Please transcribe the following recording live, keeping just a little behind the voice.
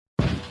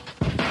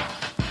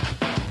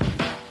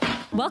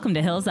Welcome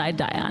to Hills I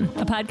Die On,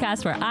 a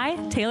podcast where I,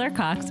 Taylor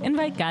Cox,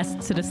 invite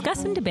guests to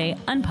discuss and debate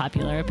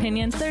unpopular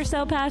opinions they're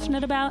so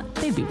passionate about,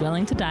 they'd be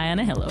willing to die on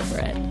a hill over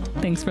it.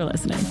 Thanks for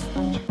listening.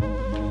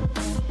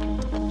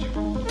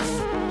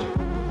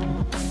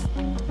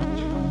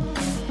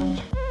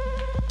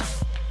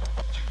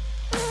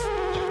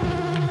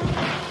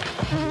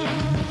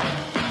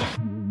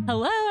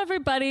 Hello,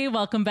 everybody.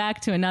 Welcome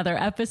back to another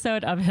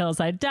episode of Hills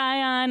I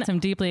Die On. Some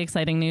deeply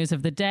exciting news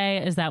of the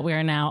day is that we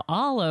are now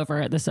all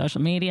over the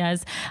social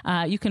medias.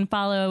 You can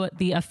follow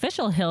the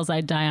official Hills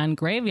I Die On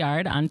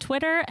Graveyard on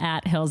Twitter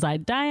at Hills I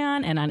Die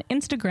On and on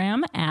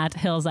Instagram at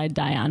Hills I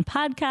Die On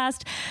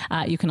Podcast.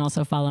 You can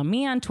also follow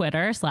me on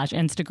Twitter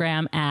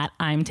 /Instagram at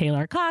I'm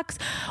Taylor Cox,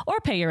 or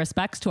pay your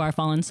respects to our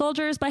fallen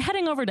soldiers by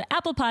heading over to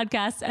Apple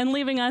Podcasts and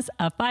leaving us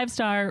a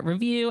 5-star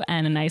review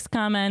and a nice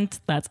comment.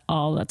 That's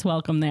all that's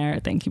welcome there.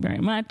 Thank you very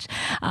much.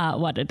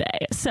 What a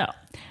day. So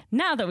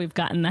now that we've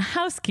gotten the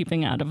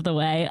housekeeping out of the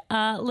way,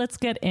 let's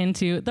get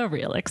into the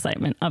real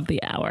excitement of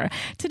the hour.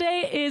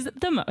 Today is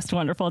the most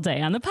wonderful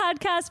day on the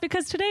podcast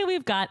because today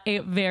we've got a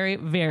very,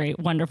 very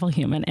wonderful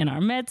human in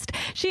our midst.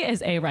 She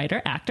is a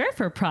writer-actor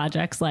for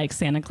projects like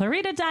Santa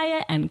Clarita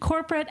Diet and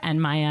Corporate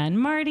and Maya and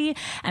Marty,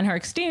 and her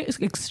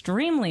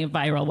extremely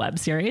viral web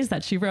series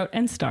that she wrote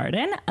and starred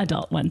in,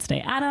 Adult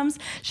Wednesday Addams.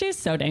 She's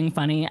so dang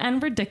funny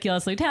and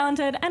ridiculously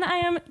talented, and I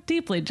am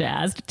deeply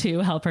jazzed to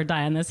help her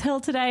die on this hill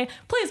today.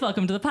 Please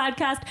welcome to the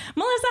podcast,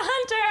 Melissa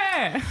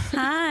Hunter.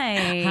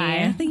 Hi.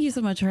 Hi. Thank you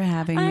so much for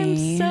having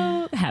me. I'm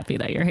so happy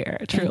that you're here,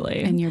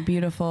 truly. In your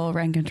beautiful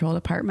rent-controlled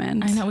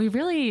apartment. I know, we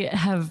really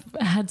have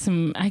had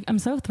some... I'm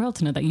so thrilled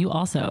to know that you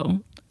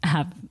also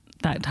have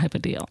that type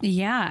of deal.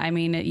 Yeah, I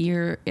mean,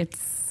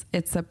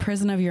 it's a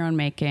prison of your own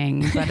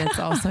making, but it's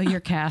also your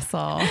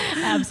castle.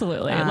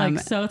 Absolutely.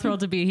 So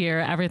thrilled to be here.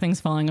 Everything's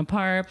falling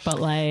apart, but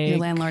your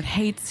landlord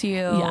hates you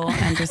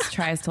and just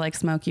tries to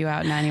smoke you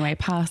out in any way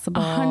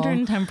possible.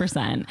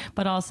 110%,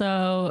 but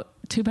also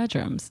 2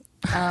 bedrooms.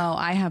 Oh,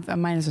 I have,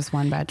 mine is just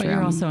 1 bedroom. But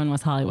you're also in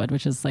West Hollywood,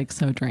 which is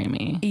so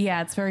dreamy.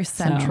 Yeah, it's very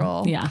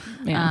central. So,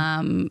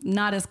 yeah.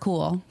 Not as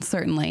cool,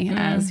 certainly,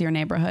 as your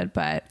neighborhood,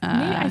 but...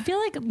 I feel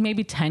like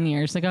maybe 10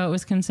 years ago it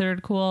was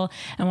considered cool.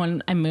 And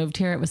when I moved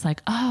here, it was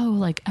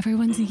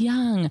everyone's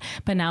young.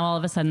 But now all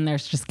of a sudden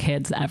there's just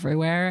kids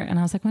everywhere. And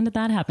I was like, when did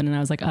that happen? And I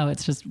was like, oh,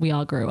 it's just, we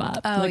all grew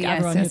up. Oh,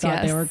 everyone who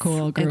thought they were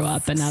cool grew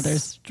up. And now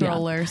there's...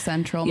 Stroller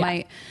central. Yeah.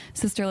 My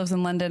sister lives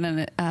in London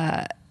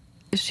and...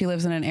 she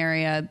lives in an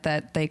area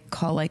that they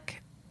call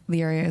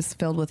the area is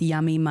filled with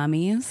yummy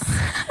mummies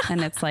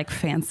and it's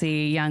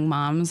fancy young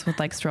moms with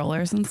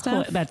strollers and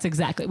stuff. Cool. That's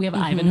exactly. We have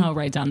Ivanhoe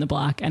right down the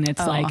block and it's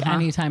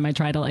anytime I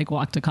try to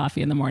walk to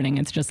coffee in the morning,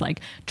 it's just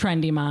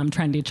trendy mom,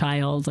 trendy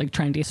child,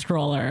 trendy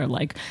stroller,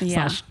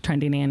 slash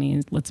trendy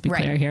nanny. Let's be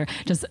clear here.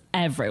 Just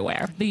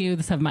everywhere. The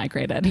youths have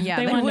migrated. Yeah,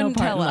 they want no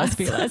part of Los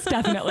Feliz.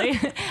 Definitely.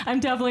 I'm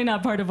definitely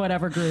not part of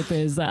whatever group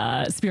is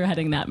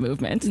spearheading that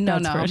movement. No,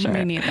 for sure.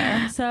 Me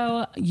neither.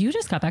 So you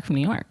just got back from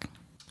New York.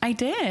 I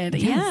did.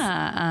 Yes.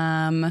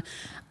 Yeah.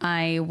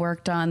 I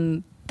worked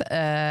on,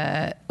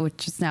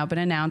 which has now been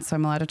announced, so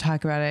I'm allowed to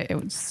talk about it.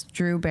 It was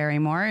Drew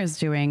Barrymore is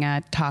doing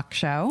a talk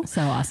show.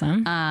 So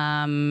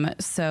awesome.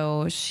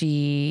 So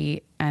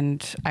she...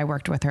 And I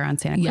worked with her on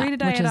Santa Clarita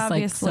Diet, which is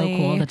obviously. So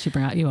cool that she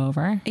brought you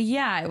over.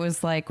 Yeah, it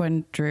was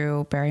when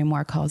Drew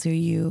Barrymore calls you,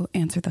 you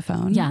answer the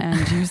phone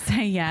and you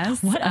say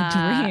yes. What a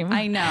dream.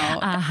 I know.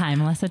 Hi,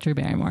 Melissa Drew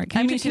Barrymore.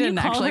 She didn't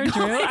actually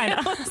call Drew. I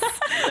know.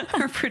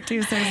 Her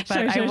producers,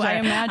 but sure. I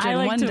imagine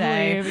one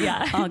day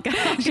I'll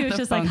get she was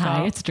just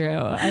hi, it's Drew.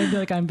 I feel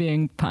like I'm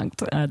being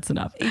punked. That's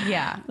enough.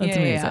 Yeah. That's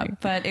amazing. Yeah.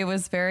 But it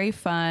was very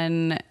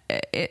fun.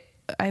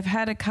 I've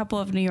had a couple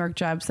of New York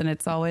jobs and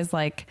it's always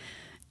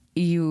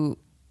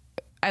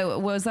I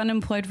was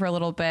unemployed for a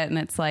little bit and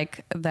it's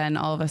then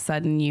all of a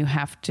sudden you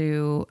have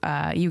to,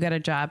 you get a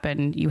job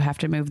and you have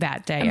to move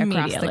that day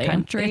across the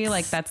country.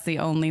 That's the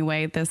only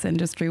way this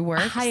industry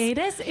works.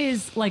 Hiatus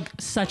is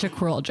such a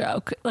cruel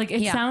joke.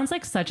 It sounds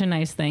like such a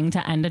nice thing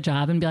to end a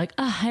job and be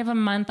I have a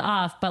month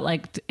off.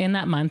 But in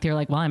that month, you're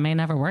well, I may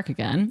never work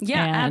again.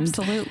 Yeah,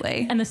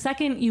 absolutely. And the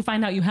second you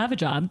find out you have a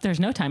job, there's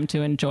no time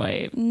to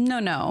enjoy.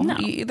 No.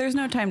 There's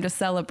no time to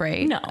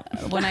celebrate. No.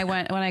 When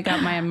I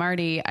got Maya and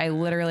Marty, I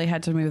literally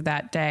had to move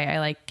that day.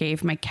 I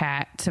gave my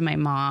cat to my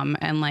mom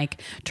and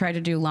tried to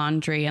do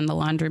laundry and the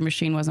laundry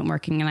machine wasn't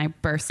working and I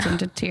burst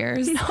into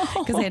tears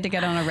because I had to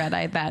get on a red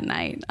eye that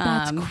night.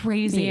 That's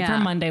crazy for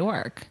Monday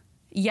work.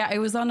 Yeah, it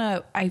was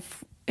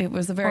it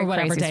was a very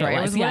crazy story.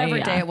 It was whatever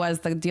day it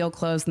was, the deal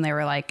closed and they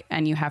were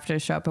and you have to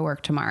show up at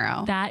work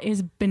tomorrow. That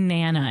is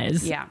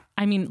bananas. Yeah.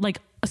 I mean,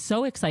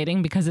 so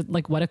exciting because it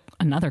what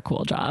another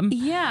cool job.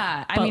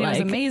 Yeah. I mean, it was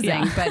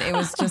amazing, but it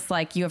was just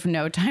you have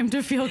no time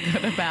to feel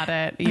good about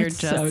it. You're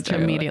just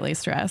immediately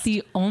stressed.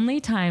 The only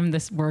time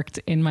this worked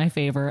in my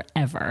favor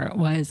ever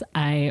was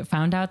I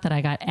found out that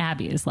I got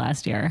Abby's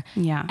last year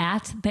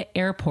at the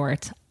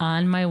airport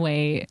on my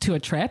way to a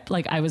trip.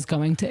 Like I was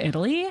going to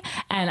Italy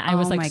and I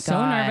was like so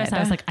nervous. I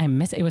was like,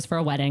 it was for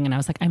a wedding and I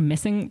was like, I'm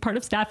missing part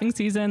of staffing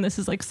season. This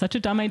is like such a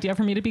dumb idea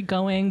for me to be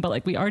going, but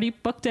like we already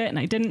booked it and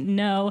I didn't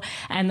know.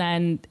 And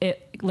then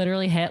it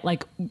literally hit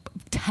like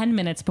 10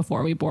 minutes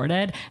before we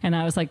boarded. And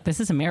I was like, this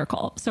is a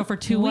miracle. So for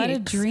 2 weeks, what a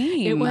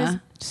dream. It was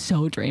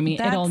so dreamy.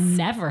 It'll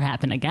never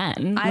happen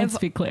again. Let's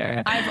be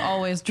clear. I've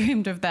always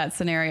dreamed of that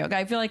scenario.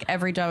 I feel like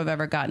every job I've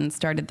ever gotten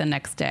started the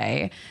next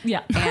day.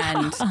 Yeah.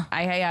 And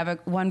I have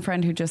one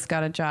friend who just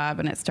got a job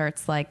and it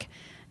starts like,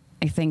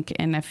 I think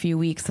in a few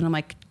weeks. And I'm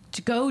like,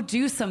 to go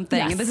do something.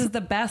 Yes. This is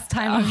the best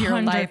time of your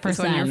life is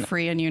when you're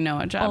free and you know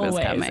a job is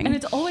coming. And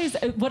it's always,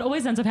 what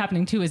always ends up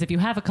happening too is if you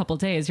have a couple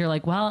days, you're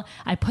like, well,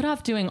 I put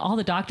off doing all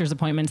the doctor's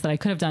appointments that I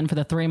could have done for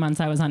the 3 months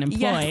I was unemployed.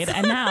 Yes.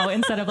 And now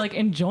instead of like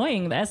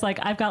enjoying this, like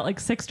I've got like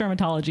 6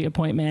 dermatology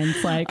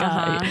appointments, like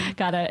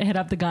gotta hit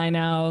up the guy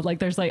now. Like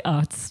there's like,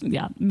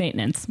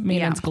 maintenance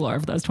galore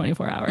for those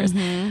 24 hours.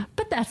 Mm-hmm.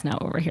 But that's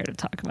not what we're here to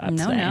talk about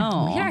today.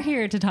 We are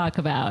here to talk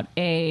about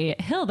a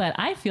hill that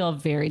I feel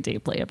very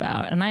deeply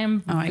about. And I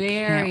am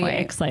very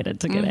excited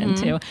to get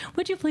into.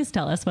 Would you please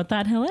tell us what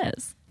that hill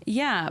is?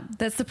 Yeah,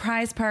 the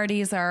surprise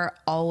parties are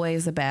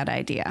always a bad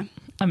idea.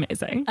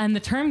 Amazing. And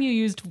the term you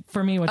used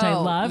for me, which I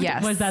loved,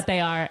 was that they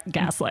are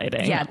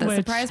gaslighting. Yeah, the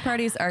surprise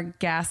parties are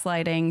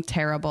gaslighting,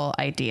 terrible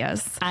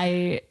ideas.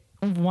 I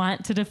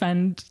want to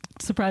defend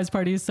surprise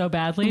parties so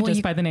badly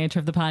by the nature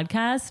of the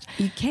podcast.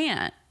 You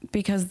can't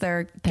because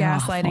they're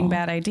gaslighting awful.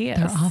 Bad ideas.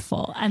 They're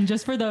awful. And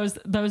just for those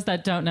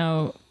that don't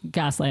know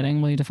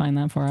gaslighting, will you define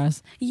that for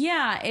us?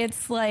 Yeah,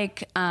 it's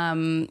like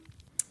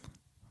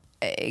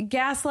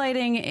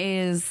gaslighting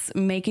is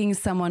making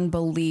someone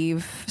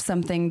believe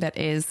something that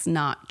is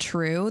not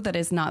true, that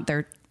is not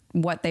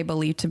what they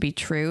believe to be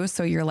true.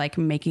 So you're like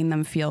making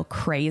them feel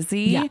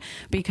crazy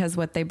because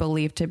what they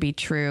believe to be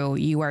true,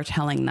 you are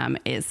telling them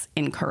is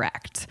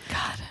incorrect.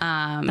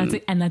 God.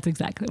 That's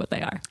exactly what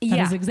they are. That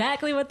is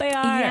exactly what they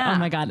are. Yeah. Oh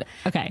my God.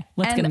 Okay.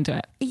 Let's get into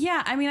it.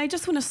 Yeah. I mean, I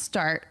just want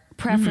to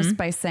preface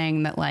by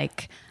saying that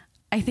like,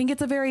 I think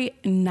it's a very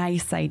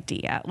nice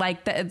idea,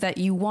 like that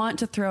you want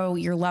to throw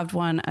your loved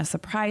one a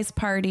surprise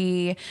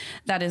party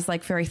that is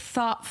like very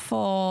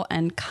thoughtful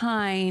and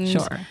kind.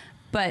 Sure.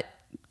 But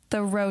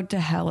the road to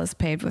hell is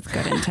paved with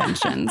good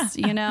intentions,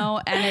 you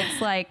know? And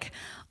it's like,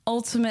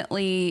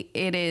 ultimately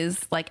it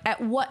is like,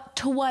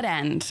 to what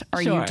end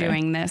are you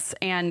doing this?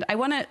 And I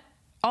want to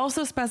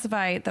also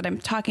specify that I'm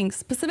talking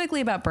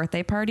specifically about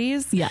birthday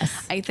parties.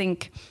 Yes. I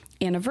think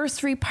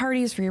anniversary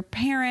parties for your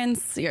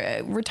parents,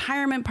 your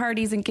retirement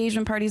parties,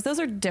 engagement parties, those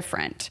are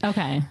different.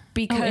 Okay.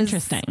 Because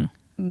interesting.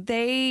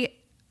 They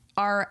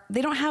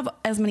don't have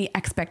as many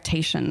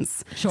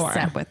expectations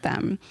set with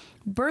them.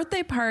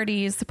 Birthday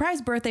parties,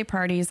 surprise birthday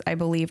parties, I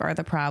believe are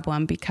the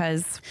problem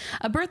because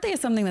a birthday is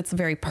something that's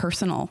very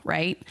personal,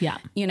 right? Yeah.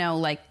 You know,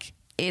 like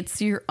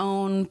it's your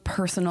own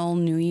personal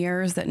New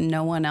Year's that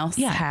no one else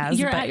has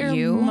you're but at your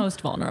you.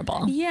 Most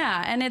vulnerable.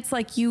 Yeah. And it's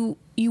like you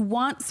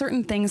want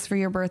certain things for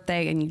your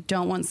birthday and you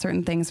don't want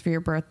certain things for your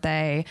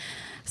birthday.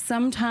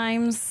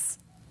 Sometimes,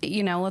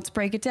 you know, let's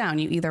break it down.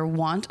 You either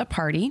want a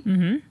party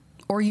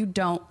or you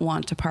don't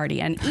want to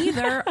party. And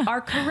either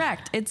are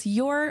correct. It's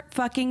your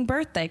fucking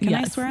birthday. Can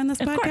I swear on this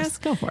podcast? Of course,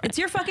 go for it. It's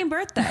your fucking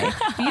birthday.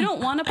 If you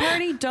don't want a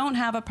party, don't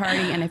have a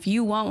party. And if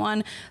you want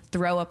one,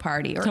 throw a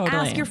party. Or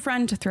ask your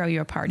friend to throw you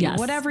a party. Yes.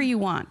 Whatever you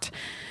want.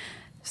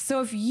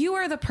 So if you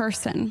are the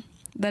person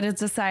that is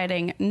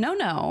deciding,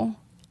 no,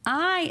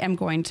 I am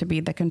going to be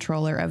the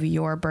controller of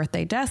your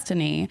birthday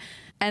destiny.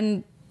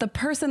 And the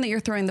person that you're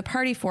throwing the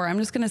party for, I'm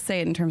just going to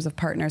say it in terms of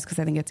partners because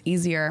I think it's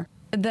easier,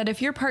 that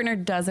if your partner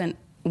doesn't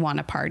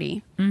want a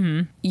party,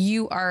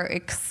 you are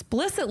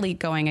explicitly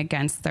going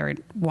against their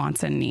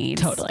wants and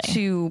needs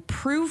to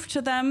prove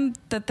to them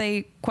that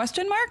they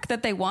that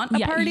they want a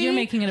party. You're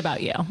making it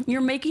about you.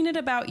 You're making it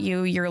about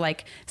you. You're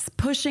like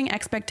pushing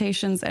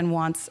expectations and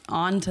wants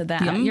onto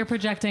them. Yeah, you're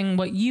projecting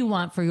what you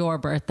want for your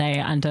birthday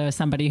onto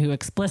somebody who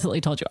explicitly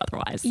told you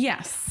otherwise.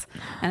 Yes.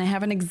 And I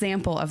have an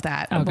example of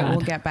that, but we'll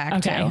get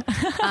back to.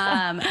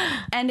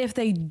 And if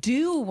they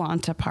do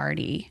want a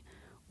party,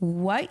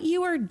 what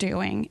you are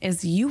doing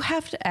is you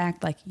have to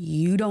act like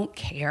you don't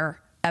care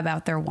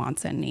about their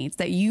wants and needs,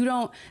 that you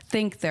don't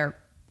think they're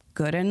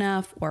good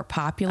enough or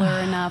popular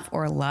enough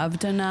or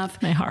loved enough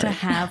to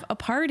have a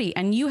party.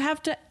 And you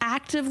have to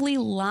actively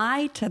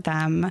lie to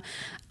them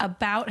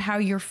about how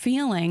you're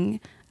feeling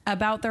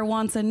about their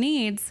wants and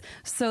needs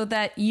so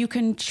that you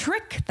can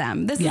trick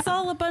them. This is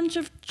all a bunch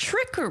of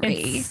trickery.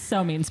 It's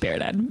so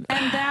mean-spirited. And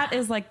that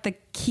is like the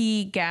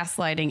key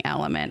gaslighting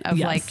element of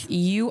like,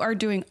 you are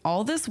doing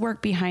all this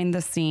work behind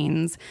the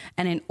scenes.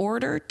 And in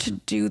order to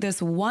do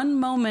this one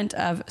moment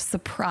of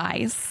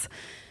surprise,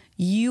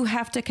 you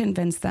have to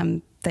convince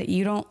them that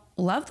you don't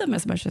love them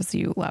as much as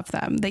you love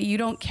them, that you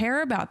don't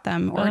care about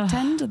them or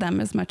attend to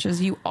them as much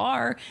as you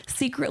are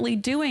secretly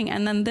doing.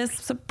 And then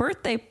this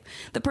birthday,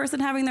 the person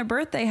having their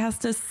birthday has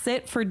to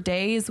sit for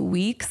days,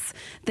 weeks,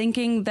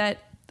 thinking that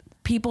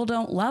people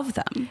don't love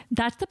them.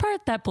 That's the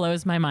part that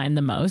blows my mind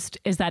the most,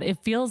 is that it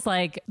feels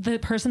like the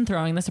person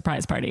throwing the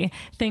surprise party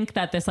think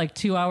that this like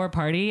 2-hour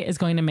party is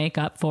going to make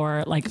up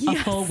for like a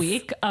full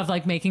week of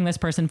like making this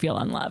person feel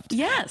unloved.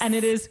 Yes. And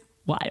it is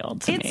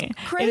wild to me.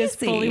 Crazy. It is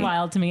fully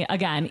wild to me.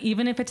 Again,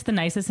 even if it's the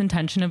nicest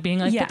intention of being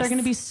like, but they're going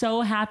to be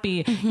so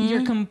happy.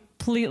 You're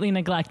completely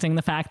neglecting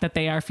the fact that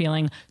they are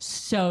feeling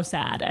so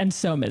sad and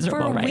so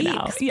miserable for right weeks,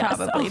 now. Yes.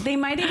 Probably. They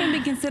might even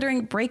be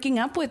considering breaking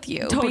up with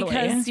you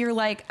because you're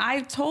like,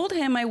 I told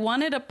him I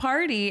wanted a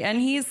party and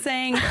he's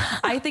saying,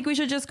 I think we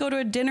should just go to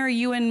a dinner,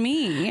 you and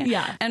me.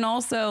 Yeah. And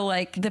also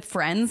like the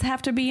friends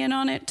have to be in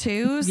on it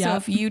too. So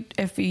if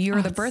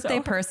you're the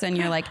birthday person,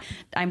 you're like,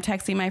 I'm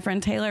texting my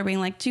friend Taylor being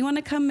like, do you want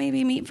to come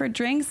maybe meet for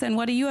drinks? And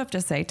what do you have to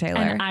say, Taylor?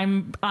 And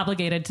I'm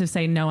obligated to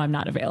say, no, I'm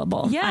not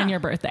available on your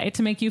birthday,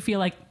 to make you feel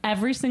like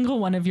every single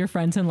one of your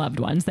friends and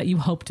loved ones that you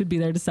hope to be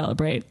there to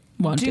celebrate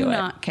won't do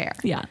not care.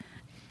 Yeah.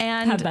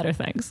 And have better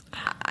things.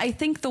 I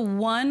think the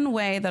one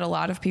way that a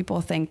lot of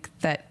people think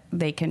that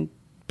they can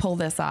pull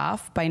this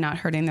off by not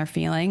hurting their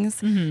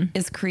feelings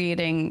is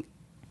creating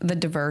the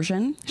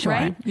diversion,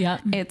 right? Yeah.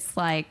 It's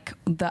like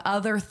the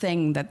other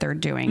thing that they're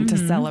doing to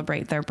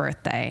celebrate their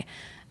birthday.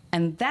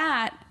 And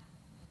that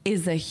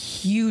is a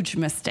huge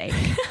mistake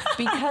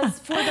because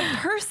for the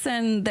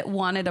person that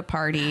wanted a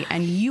party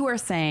and you are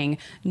saying,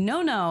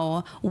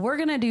 no, we're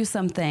going to do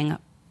something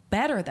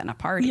better than a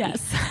party.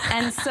 Yes.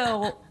 And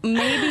so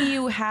maybe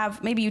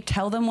you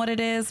tell them what it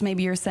is.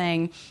 Maybe you're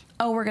saying,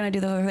 oh, we're going to do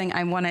the other thing.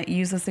 I want to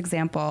use this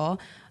example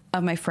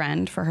of my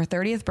friend for her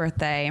 30th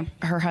birthday.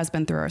 Her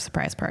husband threw her a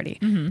surprise party.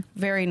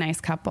 Very nice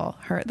couple.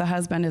 The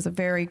husband is a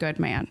very good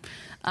man.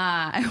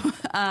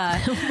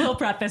 We'll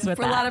preface with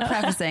a lot of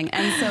prefacing.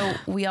 And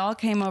so we all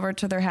came over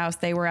to their house.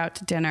 They were out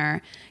to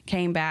dinner,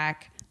 came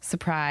back,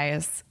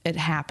 surprise, it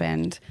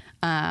happened.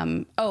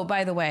 Oh,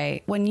 by the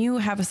way, when you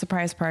have a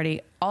surprise party,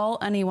 all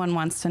anyone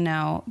wants to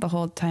know the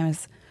whole time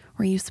is,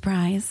 were you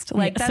surprised?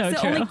 Like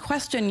that's the only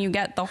question you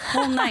get the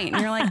whole night.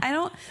 And you're like,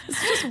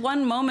 this is just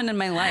one moment in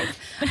my life.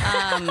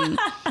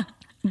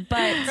 But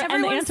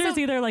and the answer is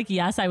either like,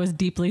 yes, I was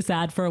deeply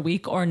sad for a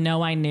week, or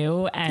no, I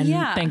knew. And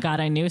thank God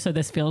I knew. So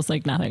this feels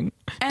like nothing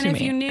and to if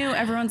me. You knew,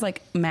 everyone's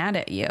like mad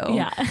at you.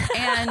 Yeah.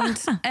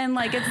 and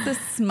like, it's this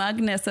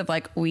smugness of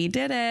like, we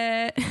did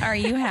it. Are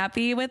you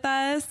happy with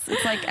us?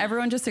 It's like,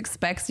 everyone just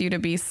expects you to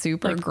be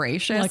super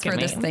gracious for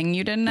this thing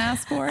you didn't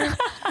ask for.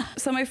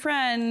 So my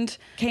friend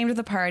came to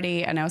the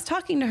party and I was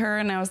talking to her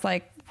and I was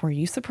like, were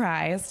you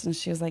surprised? And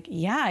she was like,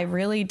 yeah, I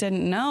really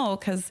didn't know.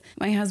 Cause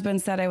my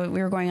husband said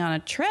we were going on a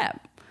trip.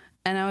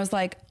 And I was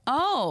like,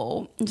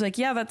 oh, he's like,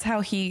 yeah, that's how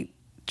he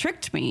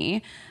tricked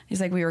me. He's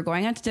like, we were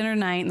going out to dinner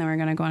tonight and then we we're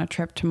going to go on a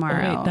trip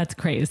tomorrow. Wait, that's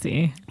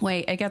crazy.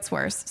 Wait, it gets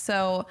worse.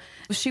 So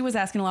she was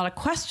asking a lot of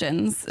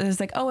questions. It was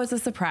like, oh, it's a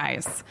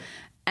surprise.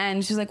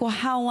 And she's like, well,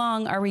 how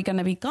long are we going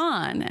to be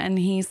gone? And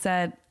he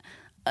said,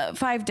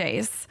 5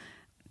 days.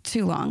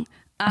 Too long.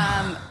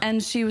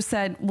 And she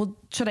said, well,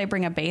 should I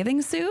bring a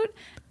bathing suit?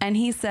 And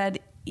he said,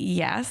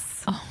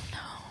 yes. Oh, no.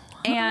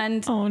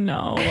 And oh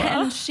no.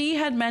 And she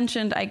had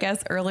mentioned, I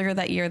guess, earlier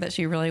that year that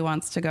she really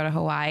wants to go to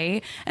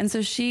Hawaii. And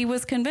so she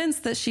was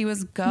convinced that she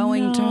was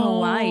going to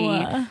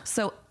Hawaii.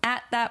 So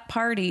at that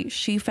party,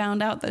 she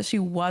found out that she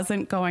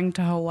wasn't going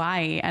to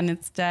Hawaii and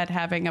instead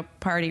having a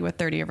party with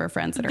 30 of her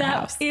friends at her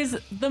house. That is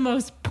the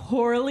most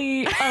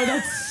poorly. Oh,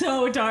 that's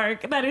so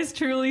dark. That is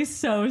truly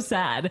so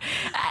sad.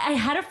 I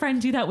had a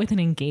friend do that with an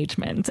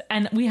engagement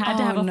and we had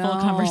to have a full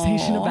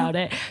conversation about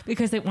it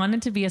because they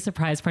wanted to be a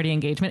surprise party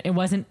engagement. It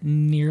wasn't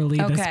nearly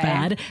this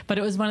bad, but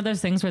it was one of those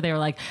things where they were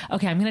like,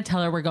 okay, I'm going to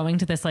tell her we're going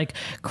to this like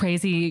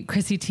crazy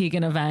Chrissy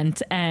Teigen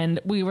event.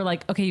 And we were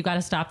like, okay, you got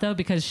to stop though,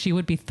 because she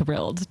would be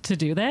thrilled to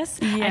do this.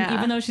 And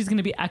even though she's going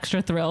to be extra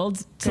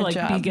thrilled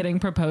to be getting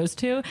proposed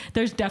to,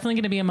 there's definitely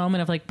going to be a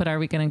moment of like, but are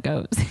we going to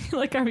go?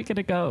 Like, are we going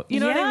to go? You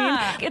know what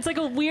I mean? It's like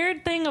a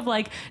weird thing of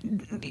like,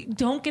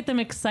 don't get them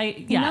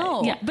excited.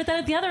 Yeah. But then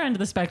at the other end of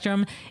the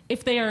spectrum,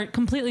 if they are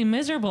completely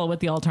miserable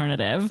with the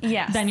alternative,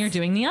 then you're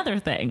doing the other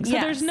thing. So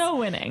there's no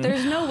winning.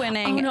 There's no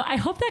winning. Oh no, I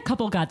hope that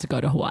couple got to go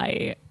to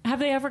Hawaii. Have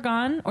they ever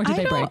gone or did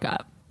they break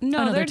up?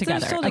 No, they're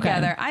together. They're still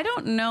together. I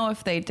don't know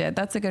if they did.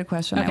 That's a good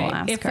question. I will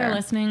ask her. If they're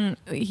listening,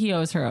 he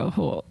owes her a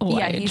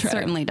Hawaii he trip.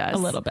 Certainly does.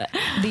 A little bit.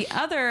 The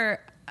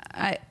other...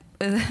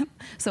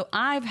 So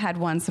I've had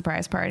one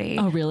surprise party.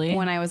 Oh, really?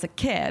 When I was a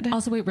kid.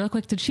 Also, wait, real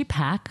quick. Did she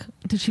pack?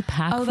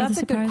 Oh, that's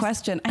a good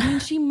question. I mean,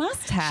 she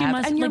must have. She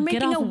must, and you're like,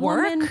 making a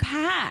work? woman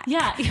pack.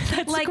 Yeah,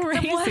 that's like,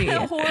 crazy. What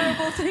a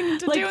horrible thing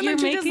to do. And then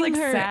she just like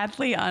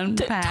sadly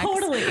unpacks.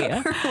 Totally.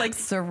 Her like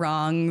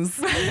sarongs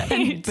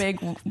and big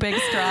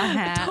straw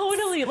hats.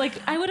 Totally. Like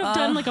I would have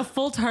done like a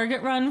full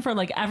Target run for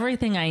like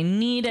everything I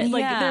needed.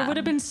 Like there would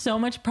have been so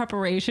much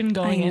preparation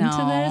going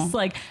into this.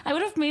 Like I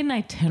would have made an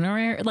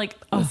itinerary. Like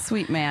the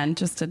sweet man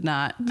just did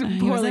not.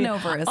 He wasn't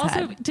over his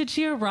head. Also, did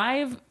she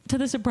arrive to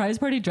the surprise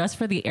party dressed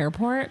for the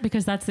airport?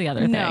 Because that's the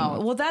other thing. No,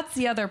 well, that's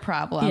the other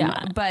problem.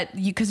 Yeah. But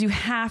because you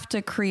have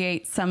to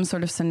create some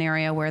sort of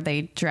scenario where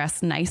they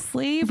dress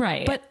nicely.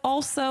 Right. But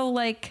also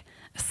like,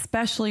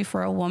 especially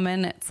for a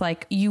woman, it's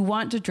like you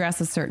want to dress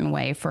a certain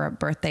way for a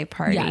birthday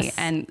party. Yes.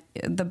 And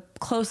the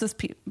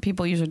closest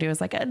people usually do is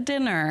like a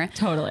dinner.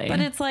 Totally. But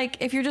it's like,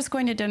 if you're just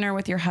going to dinner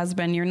with your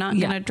husband, you're not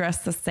going to dress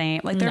the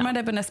same. Like there might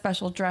have been a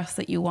special dress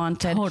that you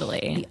wanted.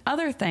 Totally. The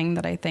other thing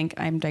that I think,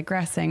 I'm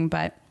digressing,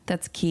 but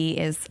that's key,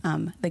 is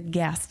the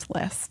guest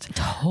list.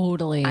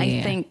 Totally.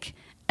 I think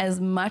as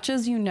much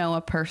as you know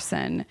a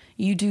person,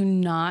 you do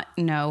not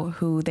know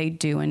who they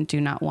do and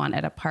do not want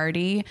at a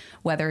party,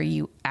 whether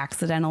you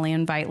accidentally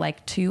invite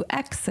like 2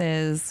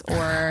 exes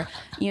or,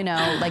 you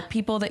know, like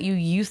people that you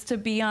used to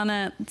be on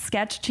a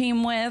sketch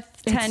team with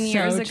 10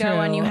 years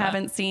ago and you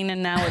haven't seen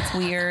and now it's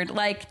weird.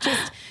 Like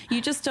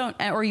you just don't,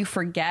 or you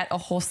forget a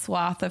whole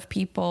swath of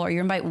people, or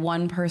you invite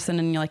one person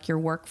in like your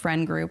work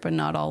friend group and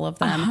not all of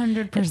them.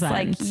 100%. It's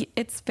like,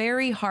 it's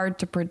very hard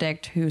to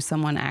predict who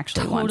someone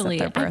actually wants at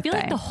their birthday. I feel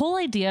like the whole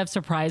idea of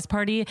surprise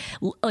party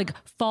like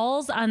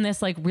falls on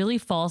this like really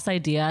false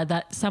idea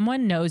that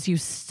someone knows you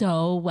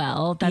so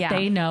well that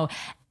they know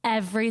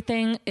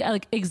everything,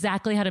 like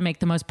exactly how to make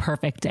the most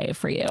perfect day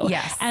for you.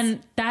 Yes.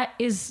 And that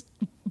is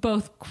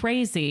both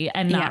crazy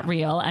and not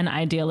real and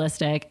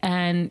idealistic.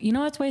 And you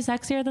know what's way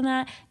sexier than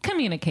that?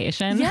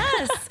 Communication.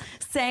 Yes.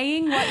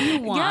 Saying what you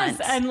want. Yes.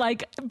 And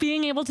like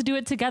being able to do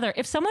it together.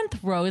 If someone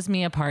throws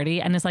me a party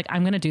and is like,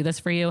 I'm going to do this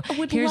for you. I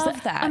would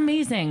love that.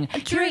 Amazing.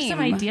 Here's some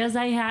ideas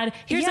I had.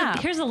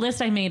 Here's a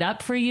list I made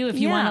up for you. If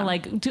you want to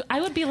like do,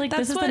 I would be like,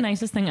 this is the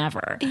nicest thing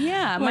ever.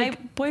 Yeah. Like,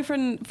 my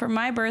boyfriend for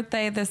my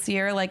birthday this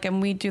year, like, and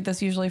we do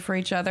this usually for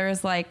each other,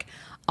 is like,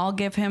 I'll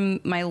give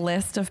him my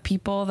list of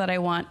people that I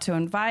want to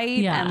invite.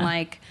 Yeah. And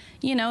like,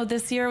 you know,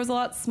 this year was a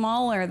lot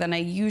smaller than I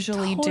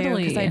usually do,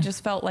 because I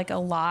just felt like a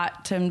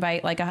lot to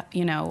invite, like, all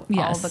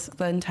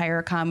the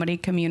entire comedy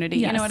community.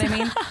 Yes. You know what I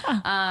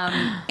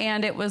mean?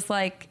 And it was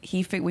like,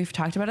 we've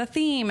talked about a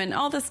theme and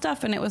all this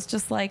stuff. And it was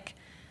just like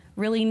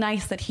really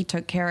nice that he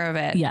took care of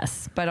it.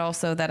 Yes. But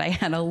also that I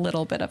had a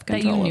little bit of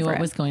control that you knew over what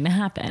was going to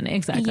happen.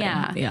 Exactly.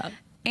 Yeah.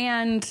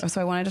 And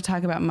so I wanted to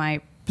talk about my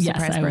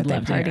surprise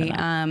birthday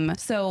party.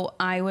 So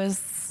I was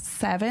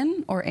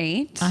 7 or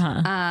 8.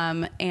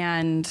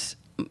 And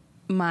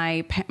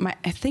my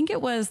I think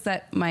it was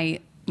that my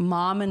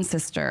mom and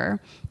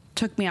sister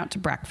took me out to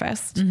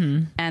breakfast,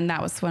 and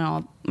that was when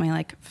all my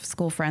like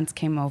school friends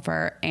came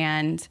over,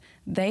 and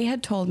they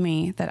had told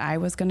me that I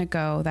was going to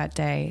go that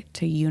day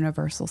to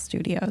Universal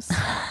Studios.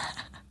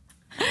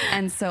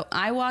 And so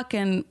I walk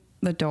in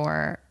the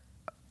door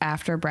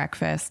after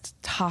breakfast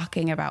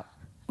talking about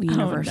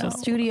Universal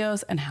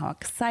Studios and how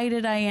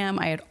excited I am.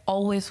 I had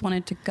always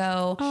wanted to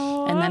go.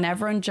 And then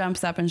everyone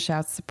jumps up and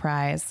shouts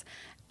surprise.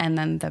 And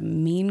then the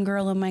mean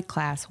girl in my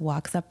class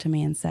walks up to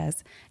me and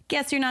says,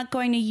 "Guess you're not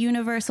going to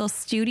Universal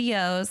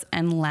Studios,"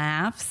 and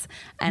laughs.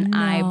 And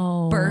I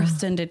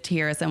burst into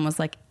tears and was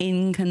like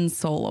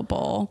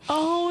inconsolable.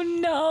 Oh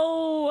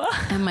no.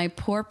 And my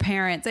poor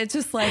parents, it's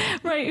just like,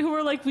 right, who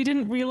were like, we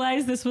didn't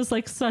realize this was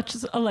like such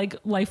a like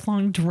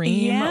lifelong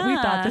dream. Yeah. We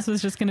thought this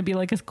was just going to be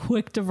like a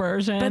quick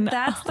diversion. But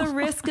that's the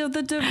risk of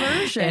the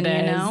diversion,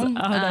 you know?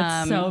 Oh,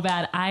 that's so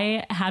bad.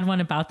 I had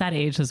one about that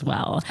age as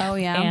well. Oh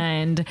yeah.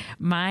 And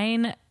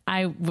mine,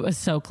 I was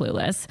so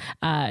clueless.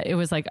 It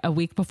was like a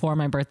week before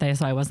my birthday,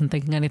 so I wasn't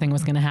thinking anything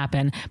was going to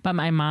happen. But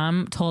my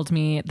mom told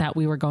me that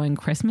we were going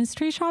Christmas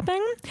tree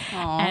shopping.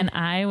 Aww. And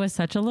I was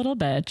such a little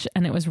bitch,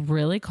 and it was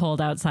really cold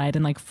outside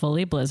and like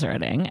fully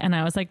blizzarding. And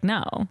I was like,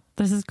 no,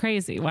 this is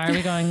crazy. Why are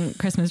we going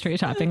Christmas tree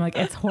shopping? Like,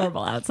 it's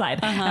horrible outside.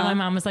 And my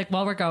mom was like,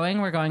 well, we're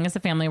going as a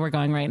family. We're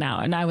going right now.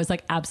 And I was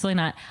like, absolutely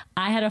not.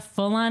 I had a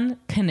full on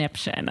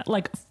conniption,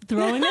 like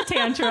throwing a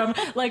tantrum,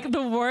 like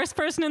the worst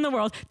person in the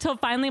world, till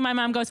finally my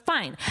mom goes,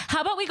 fine.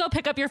 How about we go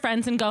pick up your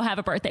friends and go have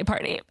a birthday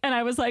party? And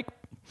I was like,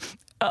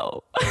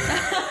 oh.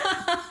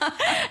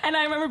 And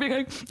I remember being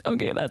like,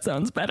 okay, that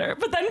sounds better.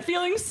 But then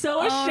feeling so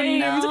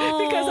ashamed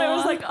because I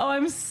was like, oh,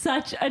 I'm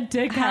such a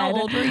dickhead. How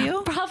old were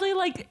you? Probably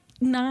like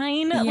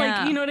 9,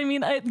 like, you know what I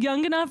mean?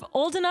 Young enough,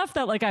 old enough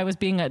that like I was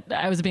being a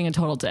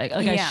total dick.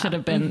 Like I should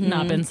have been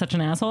not been such an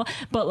asshole,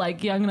 but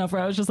like young enough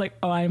where I was just like,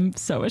 oh, I'm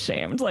so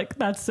ashamed. Like,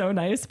 that's so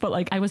nice. But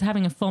like I was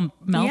having a full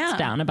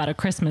meltdown about a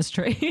Christmas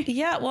tree.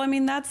 Yeah. Well, I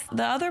mean, that's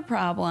the other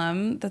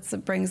problem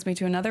that brings me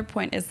to another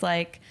point, is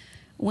like,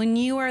 when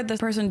you are the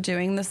person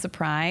doing the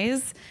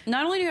surprise,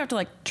 not only do you have to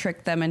like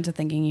trick them into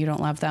thinking you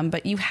don't love them,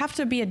 but you have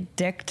to be a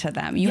dick to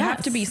them. You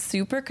have to be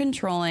super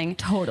controlling.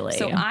 Totally.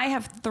 So I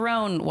have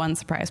thrown one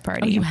surprise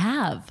party. Oh, you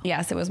have?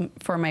 Yes. It was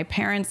for my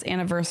parents'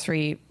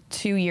 anniversary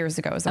 2 years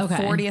ago. It was a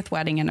 40th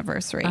wedding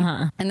anniversary.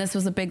 And this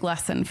was a big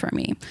lesson for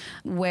me,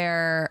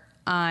 where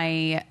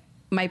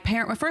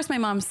first my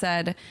mom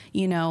said,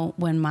 you know,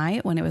 when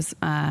it was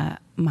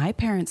my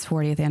parents'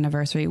 40th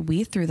anniversary,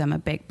 we threw them a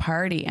big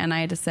party, and I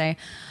had to say,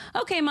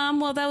 okay, Mom,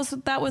 well,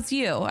 that was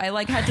you. I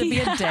like had to be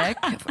a dick.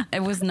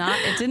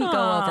 It didn't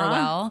go over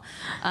well.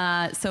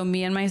 So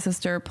me and my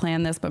sister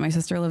planned this, but my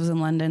sister lives in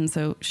London,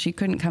 so she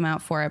couldn't come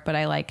out for it. But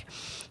I like,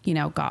 you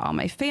know, got all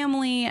my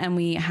family, and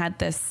we had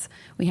it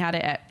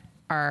at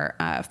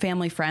our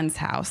family friend's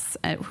house,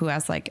 who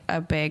has like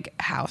a big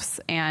house,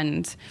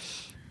 and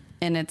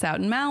it's out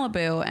in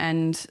Malibu.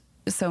 And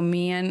so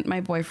me and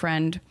my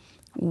boyfriend,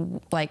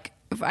 like,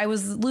 I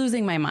was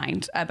losing my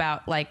mind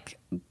about like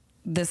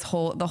the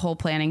whole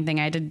planning thing.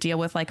 I had to deal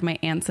with like my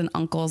aunts and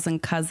uncles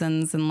and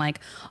cousins and like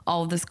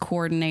all of this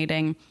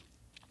coordinating.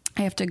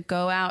 I have to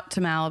go out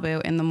to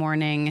Malibu in the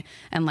morning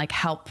and like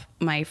help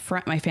my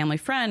family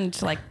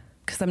friend, like,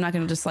 cause I'm not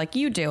going to just like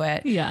you do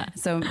it. Yeah.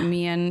 So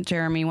me and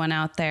Jeremy went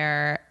out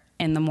there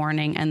in the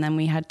morning, and then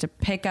we had to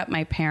pick up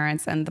my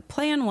parents. And the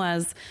plan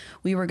was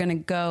we were going to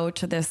go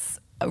to this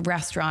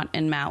restaurant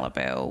in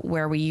Malibu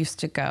where we used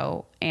to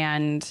go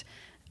and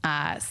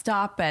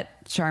stop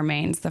at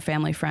Charmaine's, the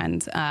family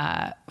friend,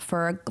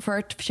 for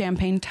a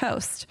champagne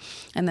toast.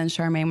 And then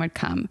Charmaine would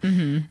come.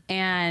 Mm-hmm.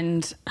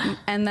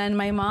 And then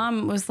my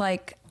mom was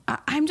like,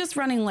 I'm just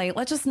running late.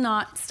 Let's just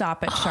not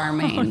stop at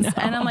Charmaine's. Oh, no.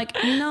 And I'm like,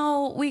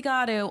 no, we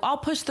got to. I'll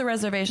push the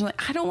reservation.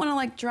 Like, I don't want to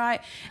like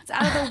drive. It's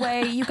out of the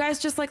way. You guys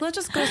just like, let's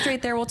just go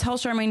straight there. We'll tell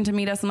Charmaine to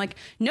meet us. I'm like,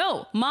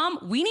 no, Mom,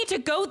 we need to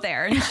go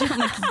there. And she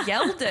like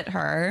yelled at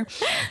her.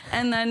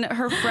 And then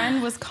her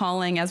friend was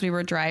calling as we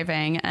were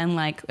driving, and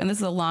this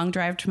is a long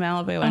drive to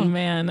Malibu. And, oh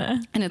man.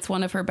 And it's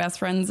one of her best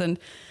friends.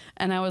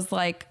 And I was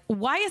like,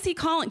 why is he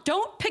calling?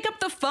 Don't pick up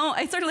the phone.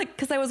 I started like,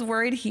 cause I was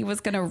worried he was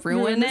going to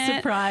ruin the it.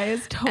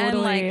 Surprise.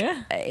 Totally.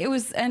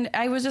 And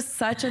I was just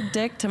such a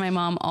dick to my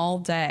mom all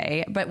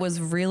day, but was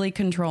really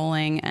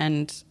controlling,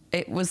 and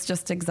it was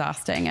just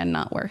exhausting and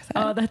not worth it.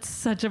 Oh, that's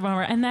such a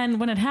bummer. And then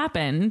when it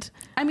happened,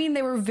 I mean,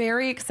 they were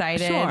very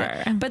excited,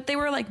 sure, but they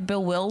were like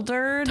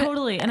bewildered.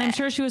 Totally. And I'm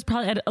sure she was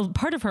probably,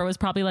 part of her was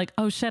probably like,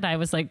 oh shit, I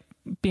was like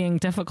being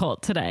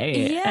difficult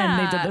today. Yeah.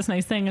 And they did this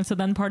nice thing. And so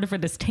then part of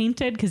it is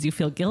tainted because you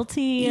feel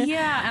guilty.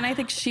 Yeah. And I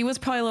think she was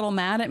probably a little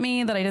mad at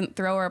me that I didn't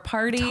throw her a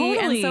party. Totally.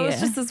 And so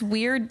it's just this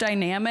weird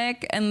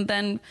dynamic. And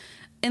then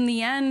in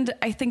the end,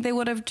 I think they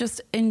would have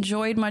just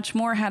enjoyed much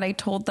more had I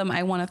told them,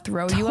 I want to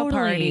throw you a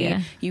party.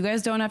 You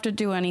guys don't have to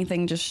do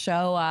anything. Just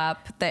show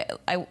up.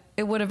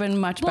 It would have been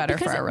much better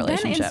for our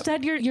relationship. Then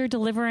instead you're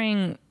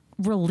delivering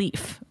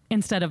relief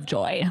instead of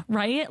joy,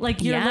 right?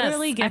 Like you're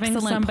literally giving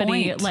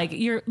somebody point. Like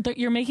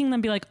you're making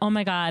them be like, oh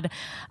my God,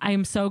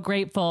 I'm so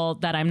grateful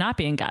that I'm not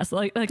being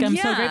gaslit. Like I'm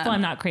so grateful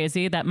I'm not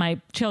crazy, that my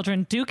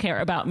children do care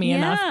about me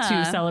enough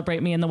to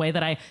celebrate me in the way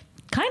that I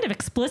kind of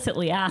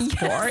explicitly asked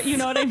for, you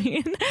know what I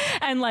mean?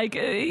 And like,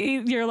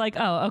 you're like,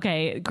 oh,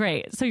 okay,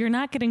 great. So you're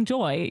not getting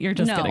joy. You're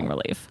just getting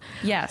relief.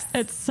 Yes.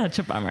 It's such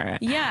a bummer.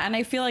 Yeah. And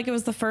I feel like it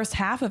was the first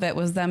half of it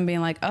was them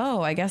being like,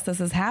 oh, I guess this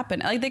has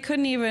happened. Like they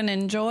couldn't even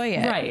enjoy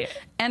it. Right.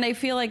 And I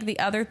feel like the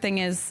other thing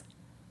is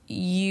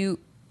you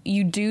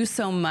do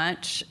so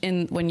much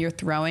when you're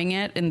throwing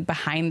it in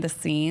behind the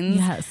scenes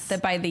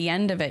that by the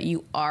end of it,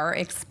 you are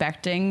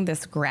expecting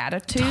this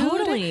gratitude.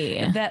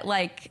 Totally. That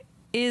like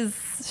is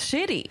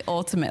shitty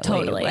ultimately.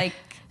 Totally. Like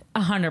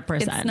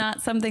 100%. It's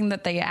not something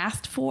that they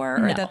asked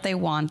for or that they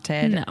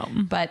wanted. No.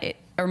 But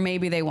or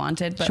maybe they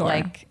wanted, but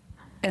like,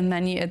 and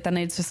then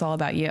it's just all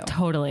about you.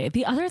 Totally.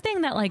 The other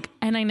thing that like,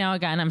 and I know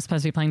again, I'm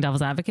supposed to be playing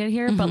devil's advocate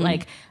here, but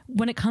like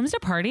when it comes to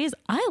parties,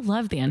 I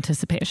love the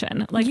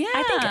anticipation. Like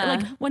I think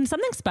like when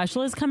something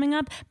special is coming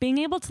up, being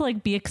able to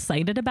like be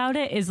excited about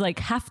it is like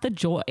half the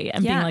joy,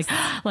 and being like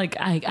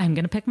I'm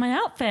going to pick my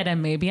outfit,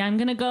 and maybe I'm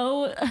going to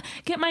go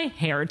get my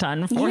hair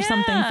done or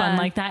something fun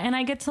like that. And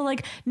I get to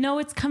like know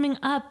it's coming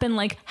up and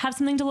like have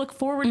something to look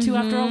forward to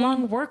after a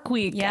long work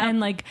week.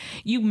 And like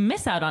you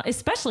miss out on,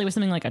 especially with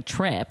something like a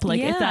trip, like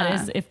if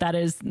that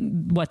is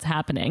what's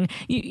happening,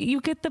 you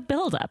get the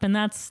build up, and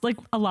that's like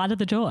a lot of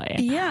the joy.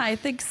 Yeah, I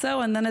think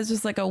so. And then it's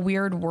just like a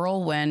weird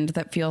whirlwind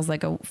that feels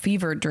like a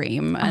fever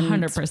dream. And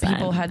 100%.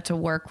 People had to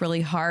work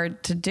really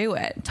hard to do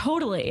it.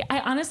 Totally. I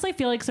honestly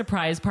feel like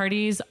surprise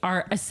parties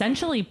are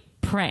essentially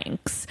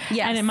pranks.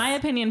 Yes. And in my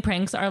opinion,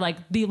 pranks are like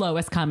the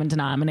lowest common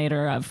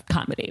denominator of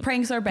comedy.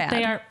 Pranks are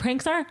bad.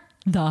 Pranks are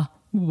the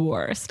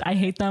worst. I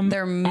hate them.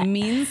 They're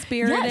mean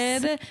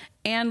spirited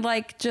and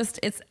like just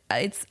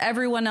it's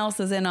everyone else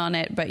is in on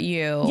it but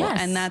you.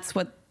 And that's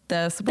what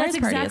the surprise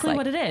party exactly is like.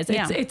 what it is.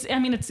 It's I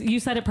mean, you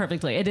said it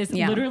perfectly. It is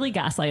literally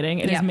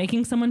gaslighting. It is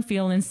making someone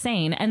feel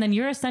insane. And then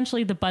you're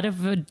essentially the butt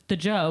of the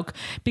joke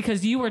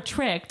because you were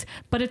tricked,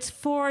 but it's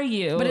for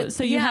you.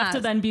 So you have to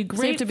then be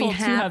grateful to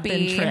have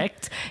been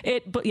tricked.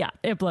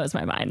 It blows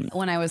my mind.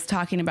 When I was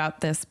talking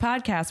about this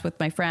podcast with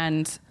my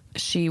friend,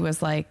 she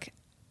was like,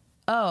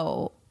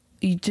 oh,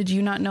 did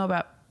you not know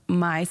about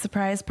my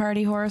surprise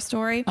party horror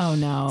story? Oh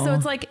no. So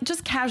it's like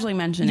just casually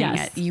mentioning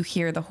it, you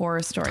hear the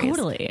horror stories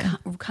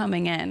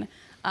coming in.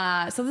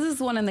 So this is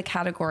one in the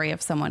category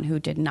of someone who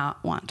did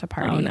not want to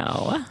party. Oh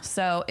no.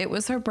 So it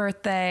was her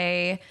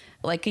birthday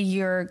like a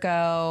year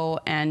ago,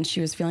 and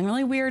she was feeling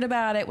really weird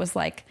about it, was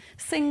like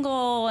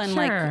single and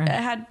like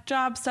had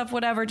job stuff,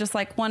 whatever, just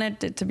like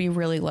wanted it to be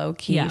really low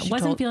key. Yeah,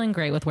 wasn't feeling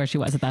great with where she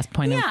was at that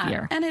point of the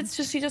year. And it's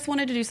just, she just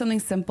wanted to do something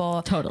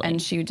simple. Totally.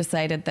 And she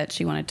decided that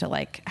she wanted to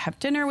like have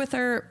dinner with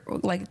her,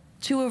 like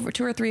two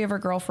or three of her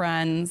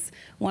girlfriends,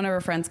 one of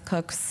her friends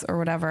cooks or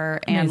whatever.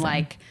 Amazing. And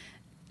like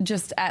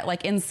just at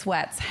like in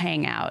sweats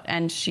hang out,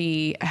 and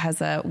she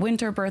has a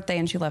winter birthday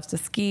and she loves to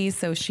ski,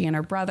 so she and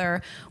her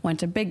brother went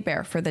to Big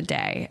Bear for the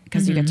day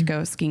because you get to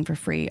go skiing for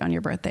free on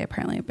your birthday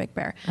apparently at Big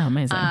Bear. Oh,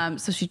 amazing.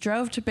 So she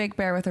drove to Big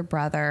Bear with her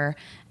brother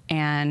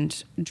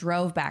and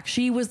drove back.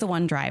 She was the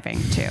one driving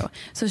too,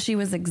 so she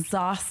was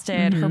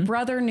exhausted. Her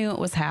brother knew it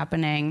was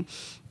happening,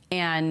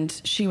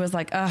 and she was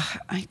like, ugh,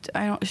 I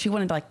don't, she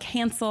wanted to like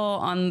cancel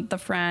on the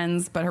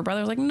friends, but her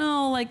brother was like,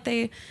 no, like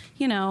they,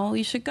 you know,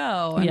 you should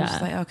go. And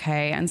she's like,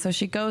 okay. And so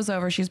she goes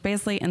over, she's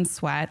basically in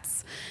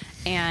sweats,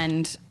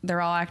 and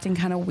they're all acting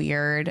kind of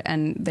weird,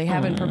 and they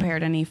haven't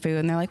prepared any food.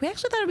 And they're like, we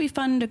actually thought it'd be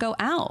fun to go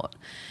out.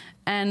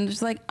 And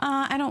she's like,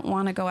 I don't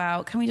want to go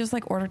out. Can we just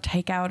like order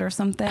takeout or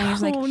something?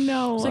 She's like,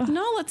 no. She's like,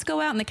 no, let's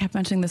go out. And they kept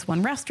mentioning this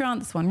one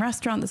restaurant, this one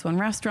restaurant, this one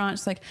restaurant.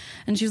 She's like,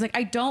 and she was like,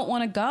 I don't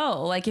want to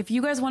go. Like, if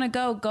you guys want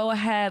to go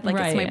ahead. Like,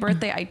 it's my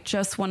birthday. I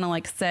just want to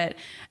like sit.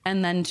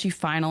 And then she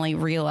finally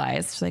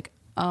realized, she's like,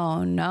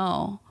 oh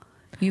no,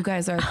 you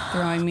guys are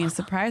throwing me a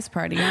surprise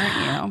party, aren't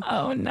you?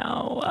 Oh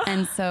no.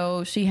 And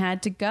so she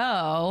had to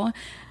go.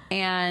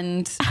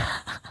 And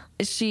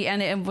I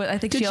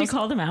think Did she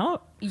call them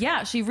out?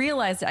 Yeah, she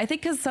realized it. I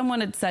think because someone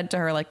had said to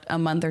her like a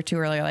month or two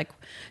earlier, like,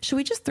 should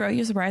we just throw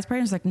you a surprise party?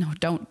 And she's like, no,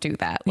 don't do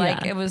that.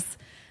 Like it was,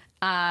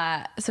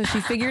 so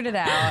she figured it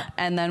out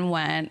and then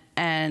went,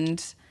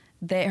 and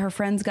her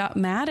friends got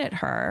mad at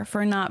her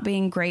for not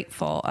being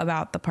grateful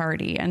about the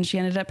party. And she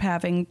ended up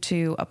having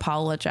to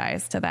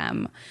apologize to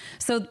them.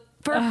 So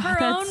for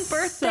her own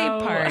birthday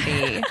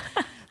party.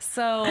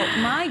 So,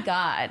 my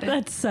God.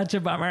 That's such a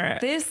bummer.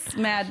 This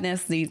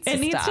madness needs to stop. It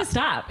needs to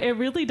stop. It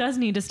really does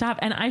need to stop.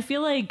 And I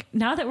feel like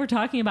now that we're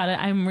talking about it,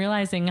 I'm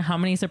realizing how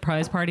many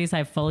surprise parties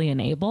I've fully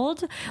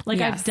enabled. Like,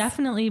 yes. I've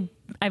definitely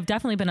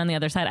been on the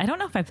other side. I don't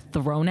know if I've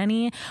thrown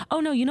any. Oh,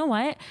 no, you know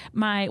what?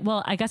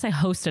 I guess I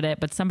hosted it,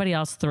 but somebody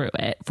else threw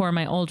it for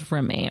my old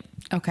roommate.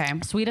 Okay.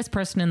 Sweetest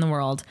person in the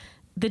world.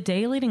 The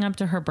day leading up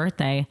to her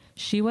birthday,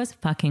 she was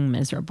fucking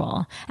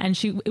miserable. And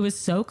it was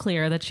so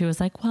clear that she was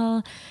like,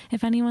 well,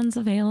 if anyone's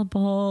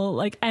available,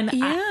 like, and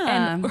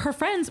her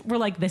friends were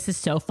like, this is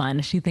so fun.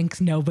 She thinks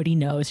nobody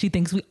knows. She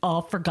thinks we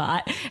all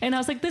forgot. And I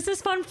was like, this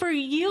is fun for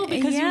you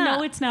because you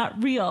know it's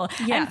not real.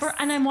 Yes.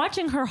 And I'm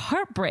watching her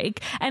heartbreak.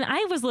 And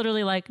I was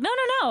literally like,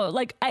 no.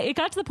 Like, it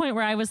got to the point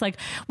where I was like,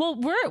 well,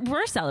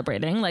 we're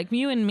celebrating, like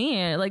you and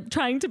me, like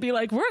trying to be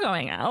like, we're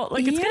going out.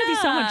 Like, it's going to be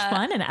so much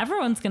fun. And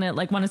everyone's going to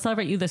like want to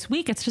celebrate you this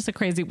week. It's just a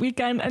crazy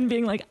weekend. And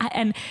being like,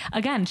 and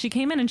again, she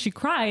came in and she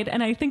cried.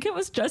 And I think it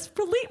was just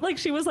relief. Like,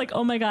 she was like,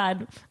 oh my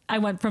God, I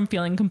went from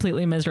feeling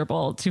completely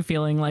miserable to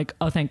feeling like,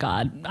 oh, thank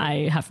God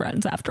I have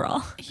friends after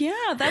all. Yeah,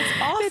 that's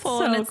awful. It's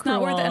so and it's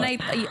cruel. Not worth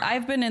it. And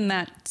I've been in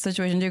that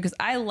situation too, because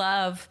I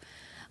love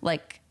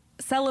like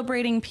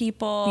celebrating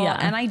people. Yeah.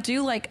 And I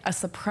do like a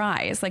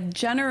surprise. Like,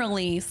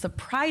 generally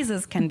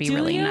surprises can be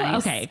really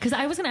nice. Okay. Cause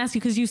I was going to ask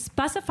you, cause you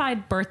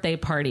specified birthday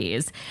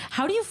parties.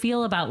 How do you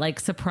feel about like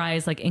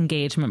surprise, like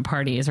engagement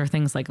parties or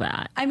things like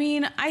that? I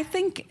mean, I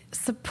think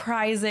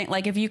surprising,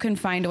 like if you can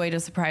find a way to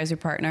surprise your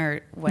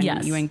partner when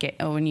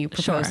you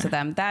propose to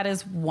them, that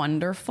is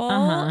wonderful.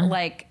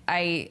 Like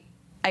I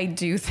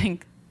do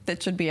think that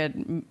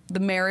the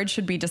marriage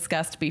should be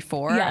discussed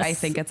before. Yes. I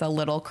think it's a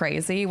little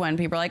crazy when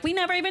people are like, we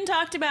never even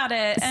talked about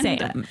it. And,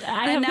 Same.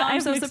 Now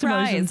I'm so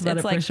surprised.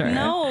 It's like,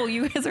 no,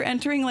 you guys are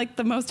entering like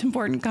the most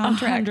important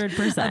contract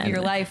 100% of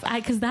your life.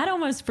 Because that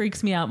almost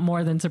freaks me out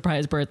more than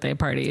surprise birthday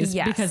parties.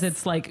 Yes. Because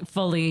it's like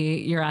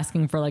fully, you're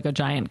asking for like a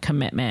giant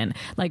commitment.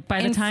 Like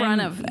by the time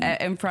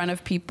in front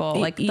of people,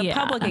 like the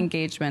public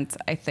engagements,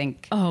 I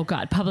think. Oh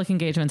God, public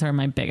engagements are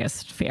my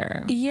biggest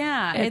fear.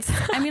 Yeah.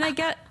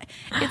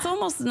 It's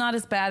almost not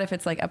as bad if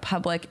it's like a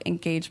public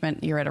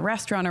engagement, you're at a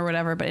restaurant or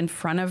whatever, but in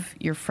front of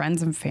your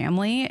friends and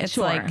family, it's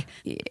like,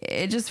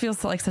 it just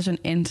feels like such an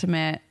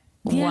intimate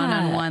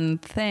one-on-one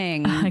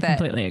thing. I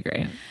completely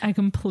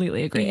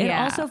agree.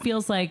 Yeah. It also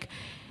feels like,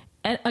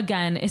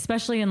 again,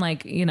 especially in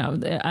like, you know,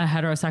 a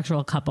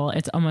heterosexual couple,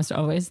 it's almost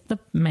always the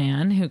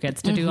man who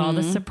gets to do all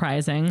the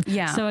surprising.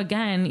 Yeah. So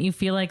again, you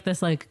feel like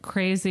this like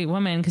crazy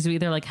woman because you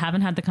either like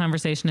haven't had the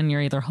conversation and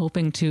you're either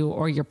hoping to,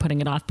 or you're putting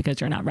it off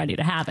because you're not ready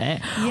to have it.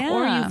 Yeah.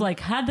 Or you've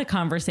like had the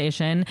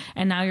conversation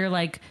and now you're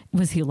like,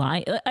 was he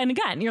lying? And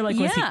again, you're like,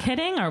 was he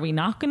kidding? Are we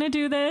not going to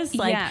do this?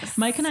 Like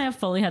Mike and I have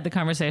fully had the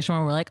conversation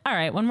where we're like, all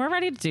right, when we're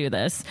ready to do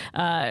this,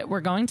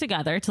 we're going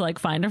together to like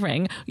find a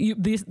ring.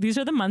 These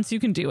are the months you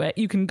can do it.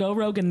 You can go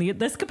rogue in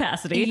this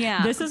capacity.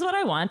 Yeah. This is what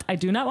I want. I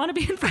do not want to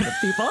be in front of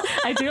people.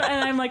 I do.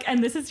 And I'm like,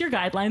 and this is your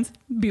guidelines.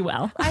 Be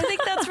well. I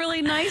think that's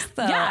really nice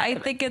though. Yeah. I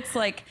think it's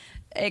like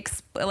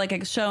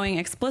showing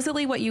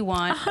explicitly what you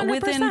want 100%.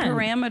 Within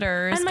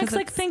parameters. And Mike's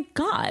like, thank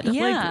God.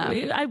 Yeah.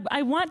 Like,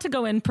 I want to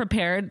go in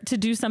prepared to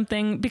do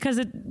something because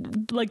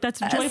it like that's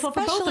joyful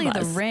for both of us. Especially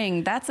the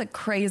ring. That's a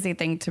crazy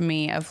thing to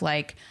me of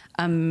like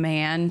a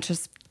man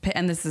just,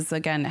 and this is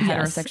again,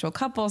 heterosexual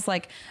couples,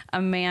 like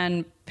a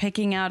man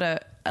picking out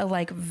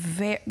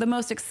the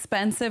most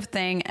expensive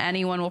thing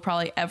anyone will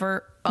probably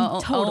ever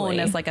own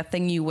as like a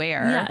thing you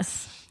wear.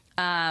 Yes.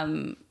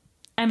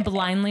 and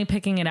blindly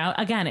picking it out.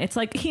 Again, it's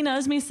like, he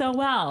knows me so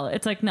well.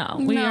 It's like, no,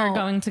 we are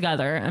going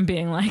together and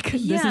being like,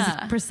 this is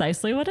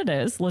precisely what it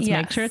is. Let's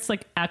make sure it's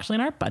like actually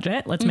in our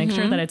budget. Let's make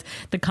sure that it's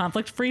the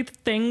conflict-free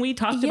thing we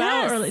talked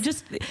about, or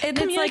just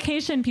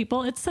communication, like,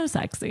 people. It's so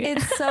sexy.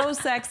 It's so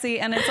sexy.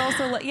 And it's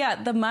also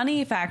like, the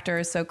money factor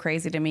is so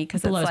crazy to me,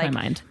 because it's like,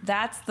 my mind.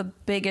 That's the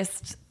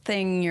biggest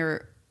thing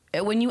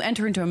when you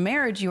enter into a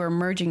marriage, you are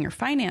merging your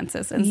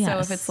finances. And so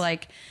if it's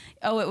like,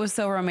 oh, it was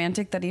so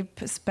romantic that he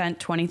spent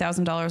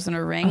 $20,000 in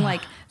a ring,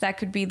 like that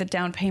could be the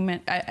down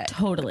payment.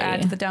 Totally.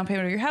 Add to the down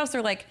payment of your house,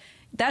 or like,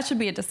 that should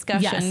be a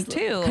discussion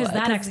too. Because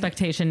that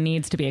expectation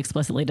needs to be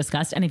explicitly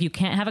discussed. And if you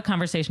can't have a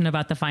conversation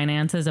about the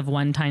finances of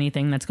one tiny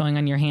thing that's going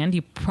on your hand,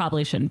 you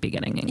probably shouldn't be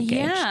getting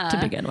engaged to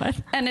begin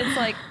with. And it's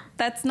like,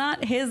 that's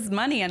not his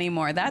money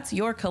anymore. That's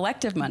your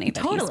collective money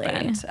that he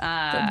spent.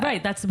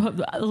 Right. That's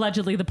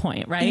allegedly the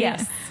point, right?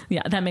 Yes.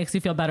 Yeah. That makes you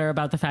feel better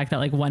about the fact that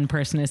like one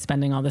person is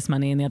spending all this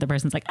money and the other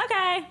person's like,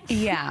 okay.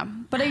 Yeah.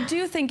 But I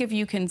do think if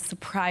you can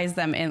surprise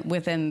them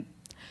within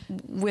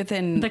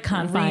the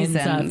confines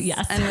of,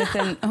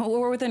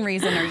 and within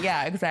reason, or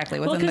exactly,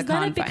 within the confines.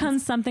 Then it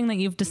becomes something that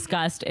you've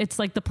discussed. It's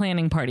like the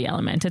planning party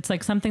element. It's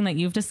like something that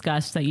you've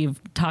discussed, that you've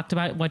talked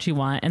about what you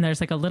want, and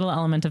there's like a little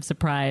element of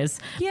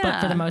surprise.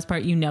 But for the most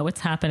part, you know it's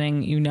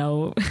happening. You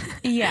know,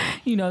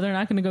 you know they're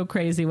not going to go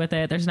crazy with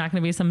it. There's not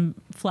going to be some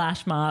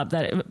flash mob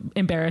that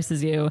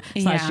embarrasses you. /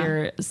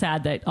 you're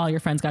sad that all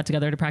your friends got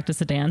together to practice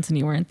a dance and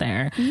you weren't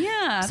there.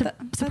 Yeah,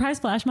 surprise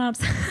flash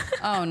mobs.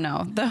 Oh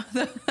no,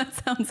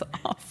 that sounds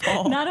awful.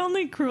 Not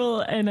only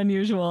cruel and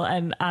unusual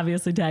and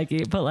obviously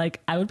tacky, but like,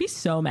 I would be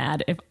so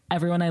mad if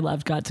everyone I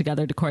loved got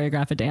together to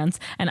choreograph a dance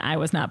and I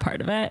was not part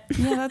of it.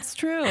 Yeah, that's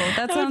true.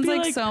 That sounds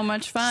like so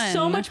much fun.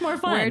 So much more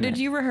fun. Where did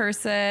you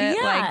rehearse it?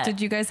 Yeah. Like, did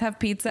you guys have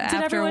pizza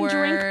afterward? Did everyone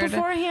drink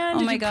beforehand?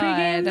 Oh my God.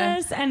 Pregame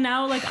this? And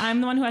now like,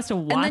 I'm the one who has to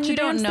watch and then you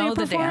don't know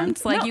the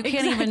dance. Like, no, you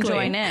can't even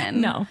join in.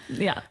 No.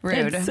 Yeah.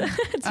 Rude.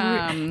 It's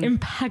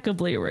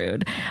impeccably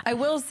rude. I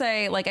will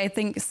say, like, I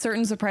think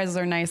certain surprises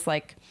are nice.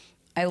 Like,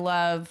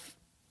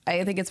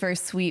 I think it's very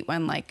sweet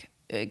when like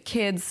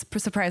kids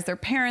surprise their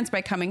parents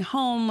by coming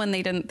home when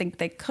they didn't think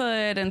they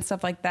could and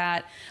stuff like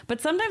that.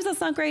 But sometimes that's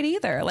not great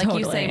either. Like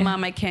you say,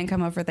 Mom, I can't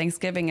come over for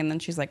Thanksgiving. And then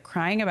she's like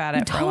crying about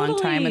it for a long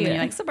time. And then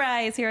you're like,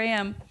 surprise, here I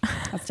am.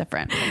 That's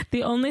different.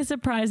 The only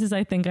surprises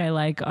I think I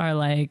like are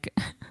like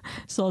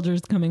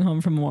soldiers coming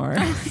home from war.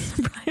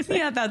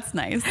 Yeah, that's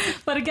nice.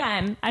 But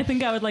again, I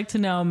think I would like to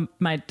know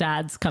my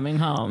dad's coming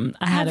home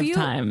ahead of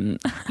time.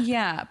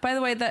 Yeah. By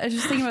the way,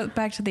 just thinking about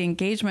back to the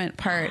engagement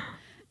part.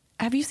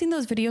 Have you seen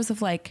those videos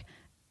of like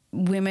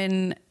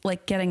women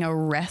like getting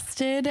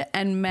arrested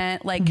and men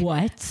like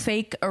what?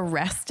 Fake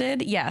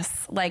arrested?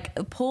 Yes. Like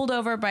pulled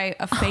over by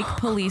a fake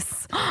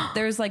police.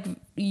 There's like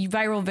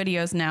viral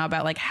videos now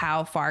about like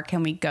how far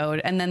can we go,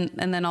 and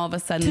then all of a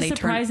sudden they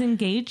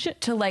engage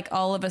to like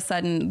all of a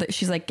sudden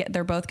she's like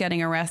they're both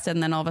getting arrested,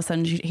 and then all of a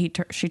sudden she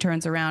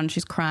turns around,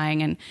 she's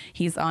crying, and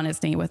he's on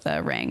his knee with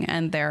a ring,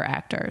 and they're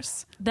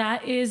actors.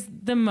 That is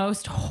the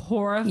most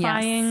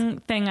horrifying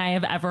thing I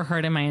have ever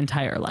heard in my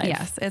entire life.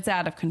 Yes, it's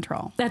out of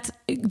control.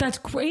 That's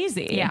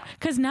crazy. Yeah,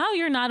 because now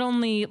you're not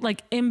only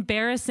like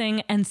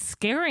embarrassing and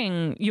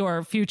scaring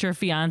your future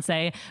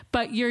fiance,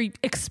 but you're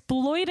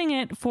exploiting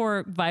it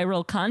for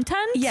viral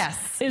content.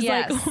 Yes.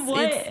 Like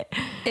what?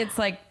 It's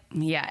like,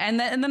 yeah. And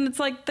then it's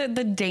like the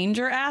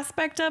danger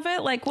aspect of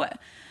it. Like what?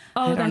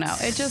 Oh, I don't know.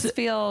 It just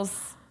feels,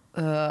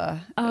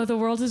 oh, the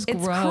world is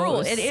gross. Cruel.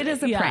 It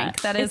is a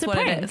prank. That is what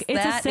it is.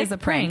 That is a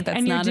prank.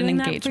 That's not an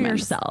engagement. That for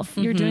yourself.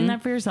 You're doing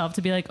that for yourself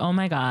to be like, oh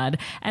my God.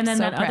 And then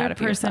that other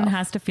person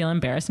has to feel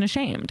embarrassed and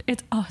ashamed.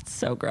 It's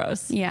so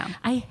gross. Yeah.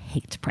 I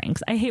hate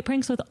pranks. I hate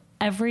pranks with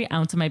every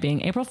ounce of my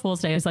being. April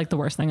Fool's Day is like the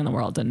worst thing in the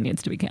world and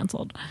needs to be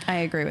canceled. I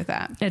agree with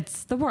that.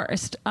 It's the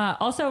worst.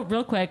 Also,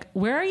 real quick,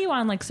 where are you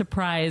on like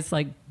surprise,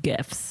 like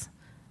gifts?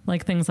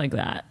 Like things like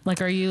that.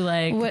 Like, are you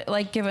like... What,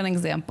 like, give an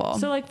example.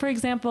 So, like, for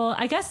example,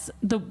 I guess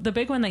the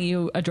big one that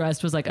you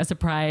addressed was like a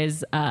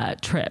surprise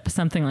trip,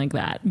 something like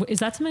that. Is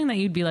that something that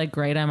you'd be like,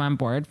 great, I'm on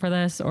board for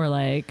this? Or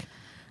like...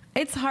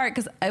 It's hard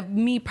because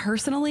me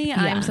personally,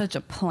 I'm such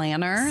a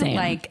planner. Same.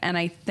 Like, and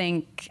I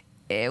think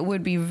it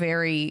would be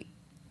very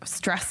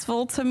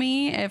stressful to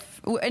me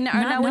if...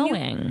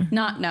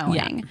 Not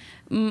knowing.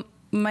 Yeah.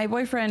 My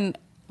boyfriend,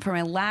 for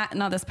my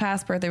not this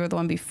past birthday, but the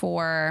one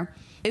before...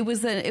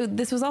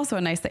 This was also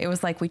a nice thing. It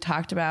was like we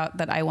talked about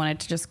that I wanted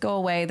to just go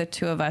away, the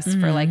two of us,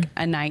 for like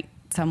a night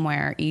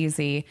somewhere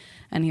easy.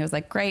 And he was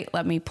like, great,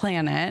 let me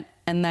plan it.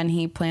 And then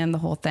he planned the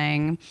whole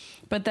thing.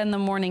 But then the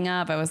morning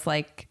of, I was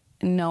like,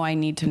 no, I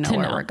need to know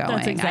where we're going.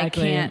 That's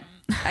exactly.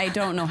 I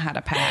don't know how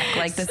to pack.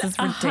 Like, this is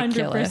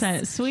ridiculous.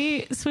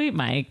 100%. Sweet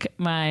Mike,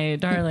 my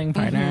darling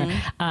partner.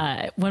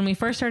 When we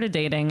first started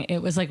dating, it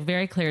was like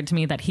very clear to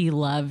me that he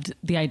loved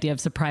the idea of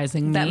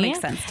surprising me. That makes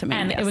sense to me.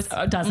 And it was,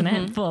 doesn't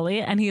it?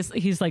 Fully. And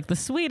he's like the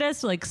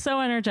sweetest, like so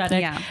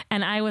energetic. Yeah.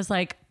 And I was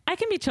like, I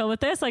can be chill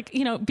with this. Like,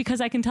 you know, because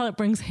I can tell it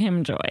brings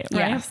him joy.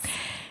 Right. Yes.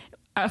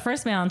 Our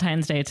first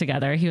Valentine's Day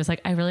together, he was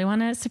like, I really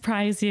want to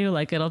surprise you.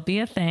 Like, it'll be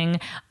a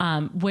thing.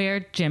 Wear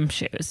gym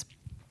shoes.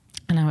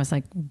 And I was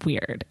like,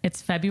 weird.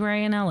 It's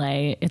February in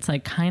LA. It's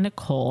like kind of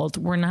cold.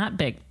 We're not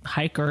big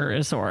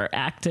hikers or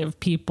active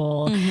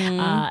people.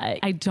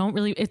 I don't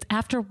really, it's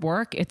after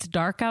work. It's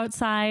dark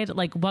outside.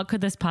 Like, what could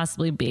this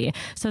possibly be?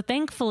 So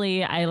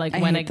thankfully I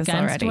went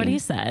against what he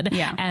said.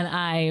 Yeah. And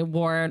I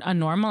wore a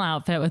normal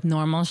outfit with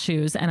normal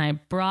shoes, and I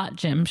brought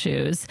gym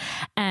shoes.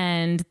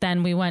 And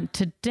then we went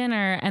to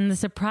dinner, and the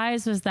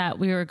surprise was that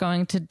we were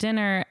going to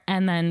dinner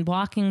and then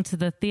walking to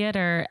the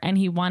theater, and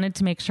he wanted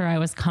to make sure I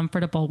was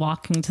comfortable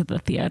walking to the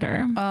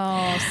theater.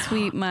 Oh,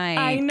 sweet Mike.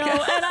 I know.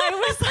 And I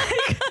was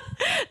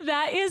like,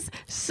 that is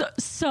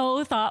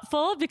so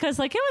thoughtful, because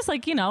like, it was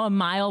like, you know, a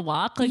mile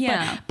walk. Like,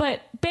 yeah. Babe,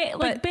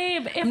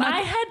 if I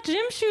had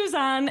gym shoes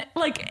on,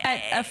 like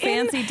at a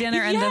fancy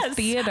dinner in the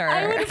theater,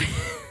 I would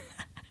have.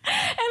 And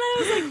I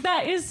was like,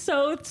 that is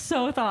so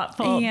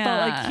thoughtful. Yeah.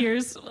 But like,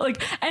 here's like,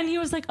 and he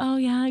was like, oh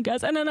yeah, I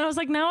guess. And then I was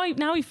like,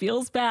 now he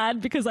feels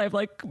bad because I've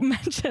like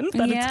mentioned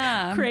that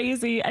it's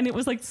crazy. And it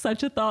was like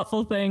such a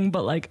thoughtful thing,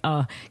 but like,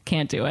 oh,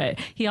 can't do it.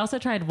 He also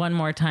tried one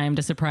more time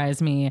to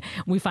surprise me.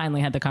 We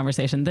finally had the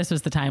conversation. This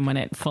was the time when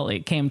it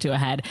fully came to a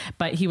head,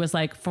 but he was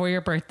like, for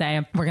your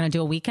birthday, we're going to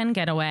do a weekend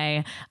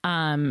getaway.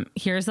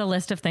 Here's a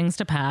list of things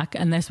to pack.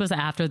 And this was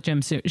after the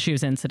gym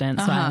shoes incident.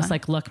 So I was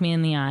like, look me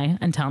in the eye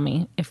and tell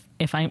me if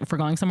we're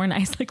going somewhere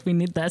nice, like we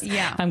need this.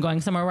 Yeah. If I'm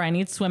going somewhere where I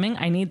need swimming,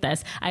 I need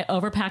this. I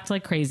overpacked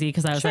like crazy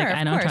because I was like,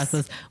 I don't trust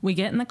this. We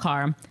get in the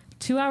car.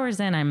 2 hours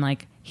in, I'm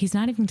like, he's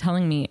not even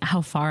telling me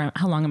how long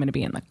I'm going to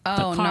be in the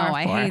car. No,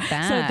 I hate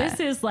that. So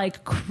this is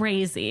like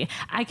crazy.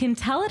 I can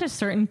tell at a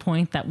certain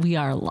point that we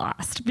are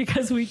lost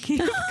because we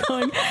keep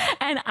going.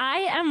 And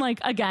I am like,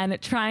 again,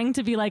 trying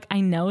to be like,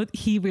 I know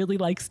he really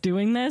likes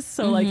doing this.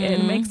 So like,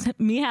 it makes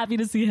me happy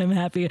to see him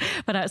happy.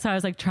 But so I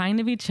was like trying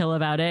to be chill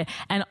about it.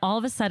 And all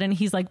of a sudden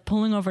he's like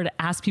pulling over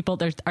to ask people,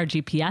 our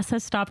GPS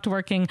has stopped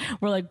working.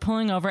 We're like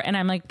pulling over, and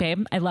I'm like,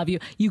 babe, I love you.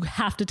 You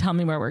have to tell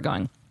me where we're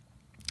going.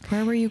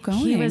 Where were you going?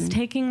 He was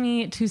taking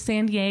me to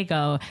San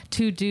Diego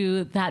to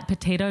do that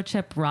potato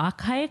chip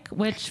rock hike,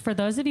 which for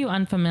those of you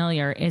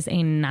unfamiliar is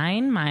a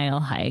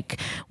 9-mile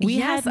hike.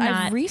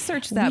 I've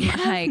researched that hike.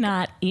 We have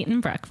not eaten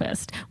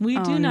breakfast. We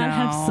do not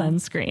have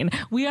sunscreen.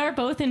 We are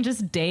both in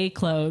just day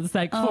clothes,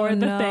 like for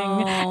the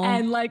thing.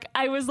 And like,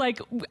 I was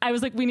like,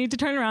 we need to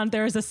turn around.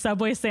 There is a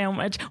Subway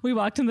sandwich. We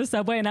walked in the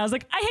Subway and I was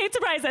like, I hate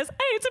surprises.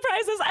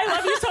 I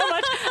love you so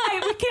much.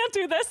 We can't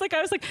do this. Like,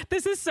 I was like,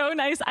 this is so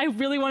nice. I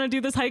really want to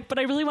do this hike, but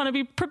I really want to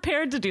be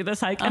prepared to do this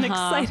hike and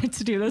excited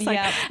to do this hike.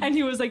 And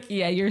he was like,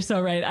 yeah, you're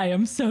so right. I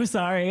am so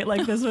sorry.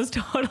 Like, this was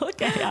total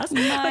chaos. But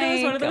it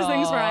was one of those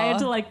things where I had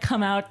to like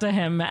come out to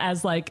him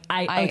as like,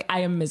 I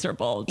am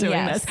miserable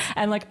doing this.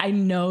 And like, I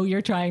know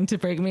you're trying to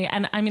bring me.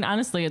 And I mean,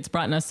 honestly, it's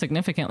brought us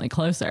significantly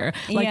closer.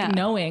 Like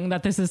knowing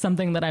that this is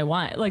something that I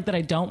want, like that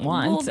I don't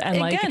want. Well, and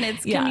like, again,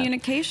 it's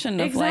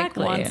communication of like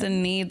wants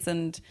and needs.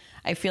 And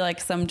I feel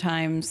like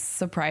sometimes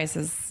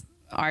surprises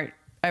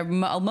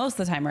most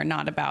of the time are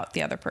not about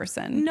the other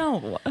person.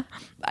 No.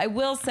 I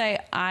will say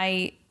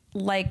I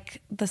like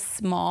the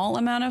small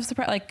amount of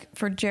surprise. Like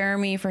for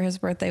Jeremy, for his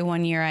birthday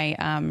one year,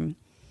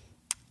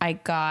 I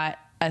got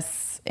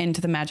us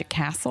into the Magic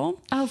Castle.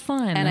 Oh,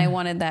 fun. And I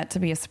wanted that to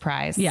be a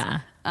surprise.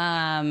 Yeah.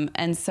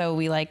 And so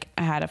we like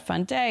had a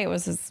fun day. It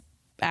was his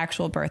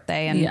actual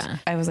birthday. And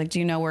I was like, do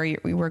you know where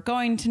we were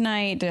going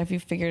tonight? Have you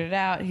figured it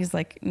out? He's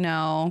like,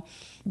 no.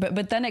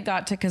 But then it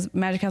got to, because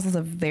Magic Castle is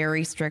a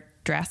very strict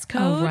dress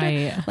code. Oh,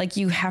 right. Like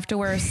you have to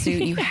wear a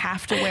suit. You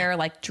have to wear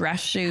like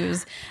dress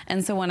shoes.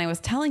 And so when I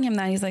was telling him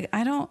that, he's like,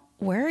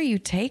 where are you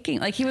taking?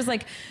 Like he was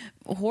like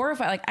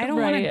horrified. Like, I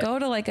don't want to go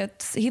to like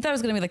he thought it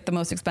was going to be like the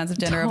most expensive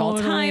dinner of all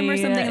time or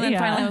something. And then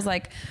finally I was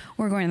like,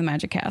 we're going to the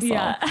Magic Castle.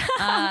 Yeah.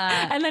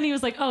 And then he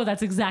was like, oh,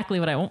 that's exactly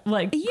what I want.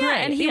 Like, yeah.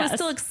 Great. And he was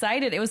still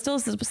excited. It was still a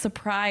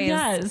surprise.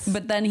 Yes.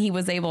 But then he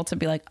was able to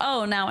be like,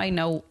 oh, now I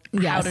know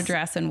how to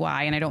dress and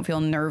why. And I don't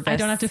feel nervous. I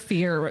don't have to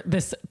fear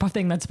this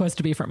thing that's supposed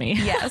to be for me.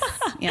 Yes.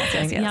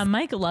 Yes. Yeah.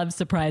 Mike loves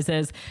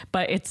surprises,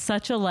 but it's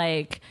such a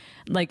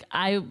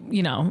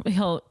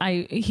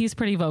he's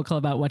pretty vocal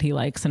about what he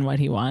likes and what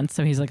he wants.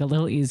 So he's like a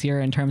little easier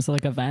in terms of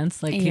like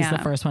events. Like he's the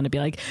first one to be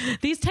like,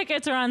 these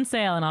tickets are on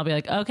sale. And I'll be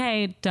like,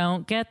 okay,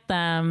 don't get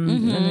them.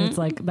 And it's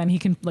like, then he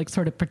can like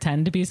sort of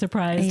pretend to be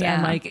surprised.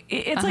 And like,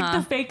 it's like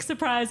the fake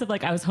surprise of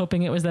like, I was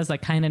hoping it was this, I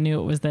kind of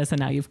knew it was this. And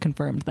now you've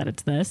confirmed that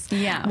it's this.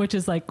 Yeah. Which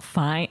is like,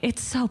 fine.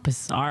 It's so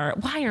bizarre.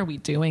 Why are we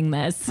doing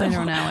this? I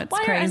don't know. It's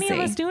Why crazy. Why are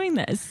any of us doing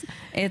this?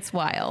 It's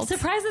wild.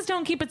 Surprises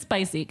don't keep it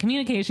spicy.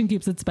 Communication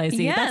keeps it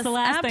spicy. Yes, that's the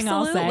last thing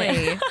I'll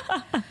say.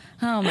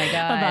 Oh my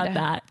God. About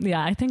that.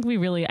 Yeah. I think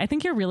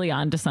you're really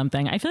onto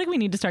something. I feel like we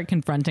need to start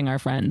confronting our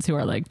friends who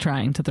are like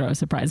trying to throw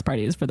surprise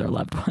parties for their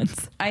loved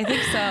ones. I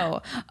think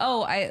so.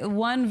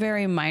 One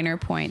very minor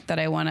point that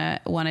I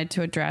wanted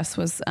to address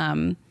was,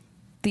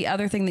 the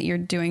other thing that you're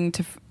doing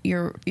to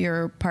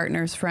your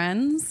partner's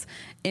friends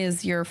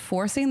is you're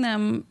forcing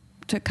them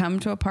to come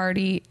to a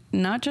party,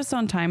 not just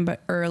on time,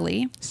 but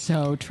early.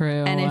 So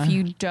true. And if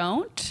you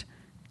don't,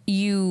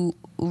 you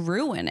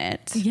ruin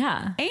it.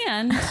 Yeah.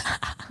 And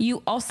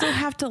you also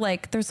have to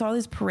like, there's all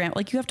these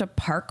like you have to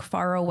park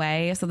far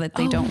away so that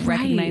they don't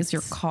recognize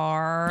your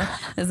car.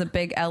 There's a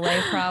big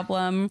LA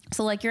problem.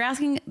 So like you're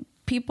asking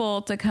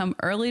people to come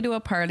early to a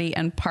party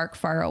and park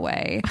far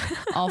away,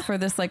 all for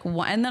this like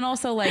one, and then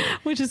also like,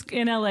 which is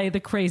in LA the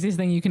craziest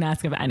thing you can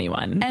ask of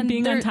anyone. And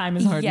being on time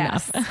is hard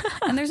enough.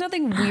 And there's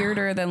nothing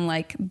weirder than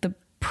like the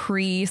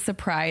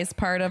pre-surprise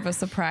part of a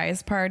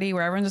surprise party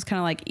where everyone's just kind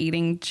of like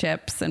eating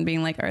chips and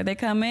being like, are they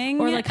coming?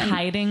 Or like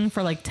hiding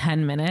for like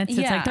 10 minutes.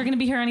 It's like, they're going to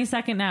be here any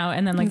second now.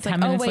 And then like 10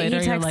 minutes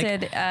later, he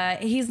texted, you're like,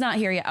 he's not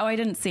here yet. Oh, I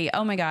didn't see.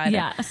 Oh my God.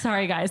 Yeah.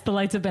 Sorry guys. The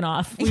lights have been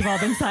off. We've all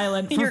been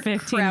silent for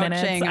 15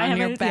 minutes. On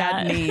your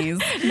bad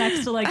knees.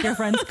 Next to like your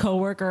friend's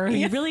coworker who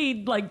you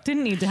really like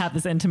didn't need to have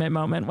this intimate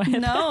moment with.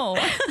 No.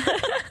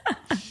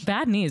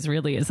 Bad knees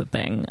really is a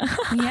thing.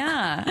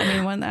 Yeah. I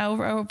mean, when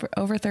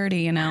over 30,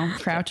 you know,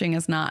 crouching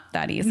is not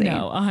that easy.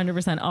 No,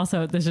 100%.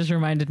 Also, this just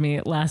reminded me,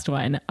 last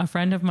one, a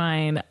friend of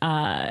mine,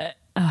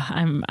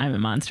 I'm a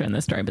monster in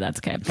this story, but that's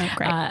okay. Oh,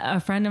 great. A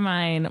friend of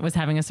mine was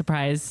having a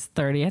surprise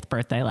 30th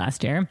birthday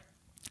last year.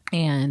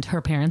 And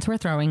her parents were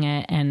throwing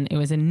it, and it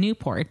was in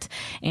Newport.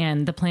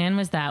 And the plan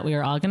was that we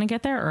were all going to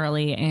get there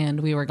early, and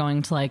we were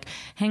going to like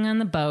hang on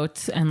the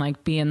boat and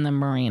like be in the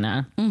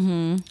marina.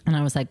 Mm-hmm. And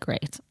I was like,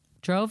 great.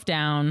 Drove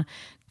down,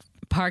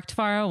 parked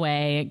far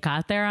away,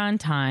 got there on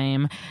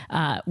time.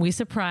 We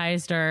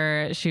surprised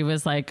her. She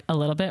was like a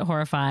little bit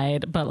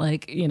horrified, but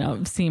like, you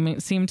know,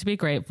 seemed to be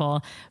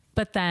grateful.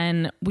 But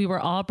then we were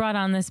all brought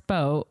on this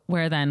boat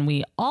where then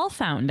we all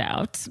found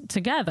out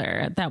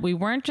together that we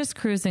weren't just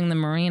cruising the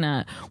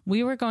marina.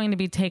 We were going to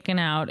be taken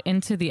out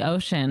into the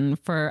ocean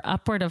for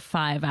upward of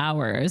 5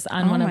 hours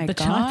on one of the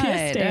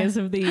choppiest days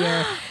of the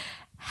year.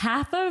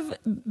 Half of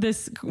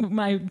this,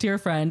 my dear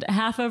friend,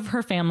 half of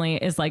her family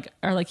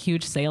are like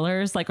huge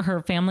sailors. Like her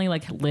family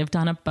like lived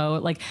on a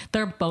boat. Like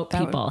they're boat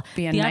people.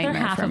 The other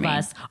half of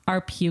us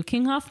are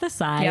puking off the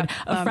side. Yep,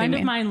 a friend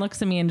of mine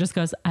looks at me and just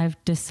goes, I've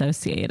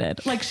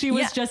dissociated. Like she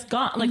was just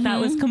gone. Like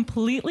that was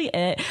completely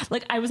it.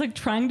 Like I was like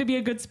trying to be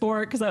a good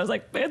sport because I was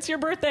like, it's your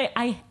birthday.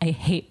 I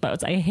hate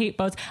boats. I hate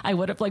boats. I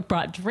would have like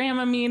brought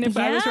Dramamine if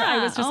I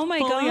was just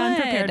fully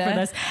unprepared for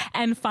this.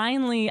 And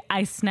finally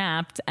I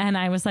snapped and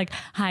I was like,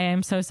 hi,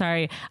 I'm so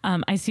sorry.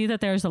 I see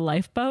that there's a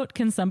lifeboat.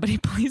 Can somebody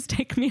please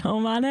take me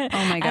home on it?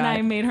 Oh my God. And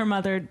I made her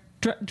mother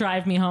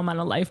drive me home on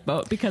a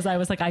lifeboat because I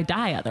was like, I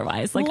die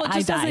otherwise. Like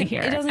I die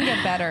here. It doesn't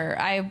get better.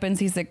 I've been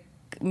seasick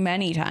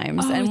many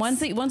times. And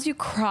once you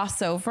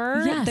cross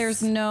over,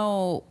 there's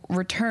no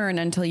return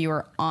until you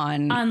are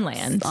on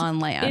land.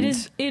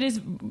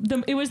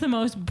 It was the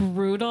most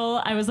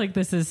brutal. I was like,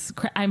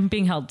 I'm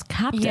being held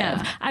captive.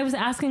 Yeah. I was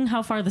asking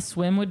how far the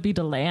swim would be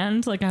to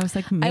land. Like I was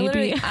like,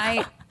 maybe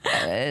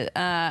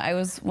I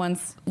was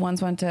once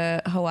went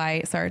to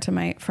Hawaii. Sorry to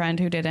my friend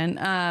who didn't.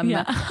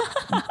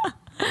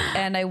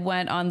 And I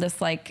went on this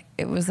like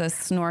it was a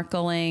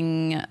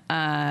snorkeling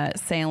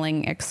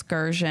sailing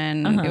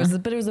excursion. It was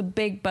a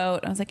big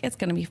boat. I was like, it's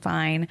gonna be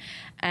fine.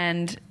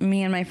 And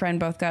me and my friend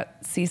both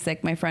got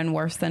seasick. My friend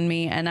worse than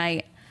me.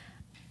 And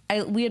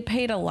we had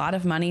paid a lot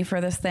of money for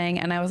this thing,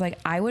 and I was like,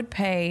 I would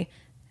pay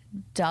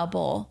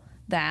double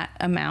that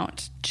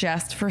amount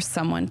just for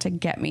someone to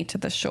get me to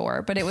the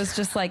shore. But it was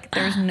just like,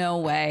 there's no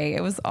way.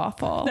 It was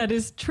awful. That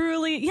is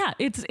truly,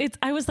 it's,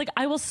 I was like,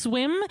 I will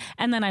swim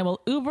and then I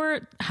will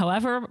Uber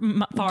however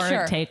far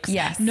it takes.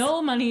 Yes.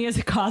 No money is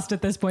a cost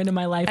at this point in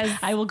my life.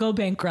 I will go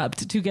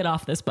bankrupt to get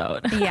off this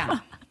boat. Yeah.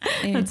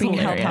 That's being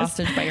held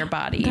hostage by your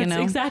body.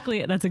 That's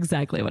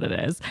exactly what it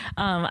is.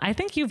 I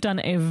think you've done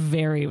a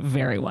very,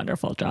 very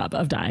wonderful job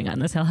of dying on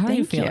this hill. How are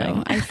you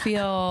feeling? I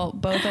feel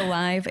both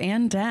alive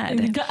and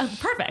dead.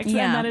 Perfect.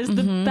 Yeah. And that is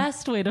the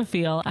best way to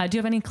feel. Do you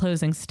have any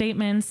closing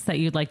statements that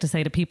you'd like to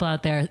say to people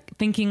out there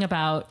thinking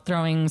about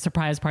throwing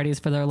surprise parties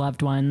for their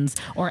loved ones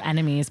or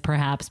enemies,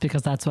 perhaps,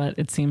 because that's what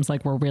it seems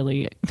like we're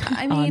really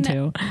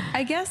onto?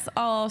 I guess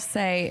all I'll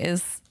say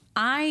is,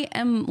 I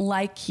am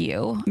like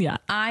you. Yeah.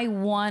 I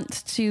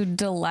want to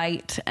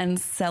delight and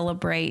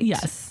celebrate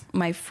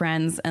my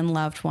friends and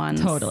loved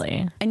ones.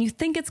 Totally. And you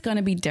think it's going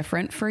to be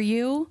different for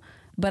you,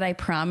 but I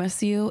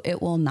promise you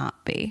it will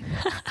not be.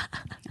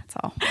 That's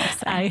all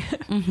I'll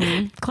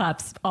say.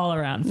 Claps all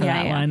around for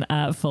that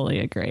one. Fully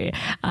agree.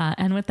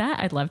 And with that,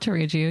 I'd love to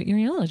read you your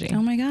eulogy.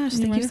 Oh my gosh.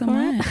 Thank you so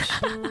much.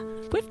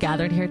 We've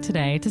gathered here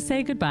today to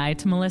say goodbye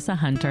to Melissa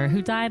Hunter,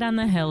 who died on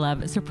the hill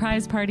of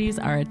surprise parties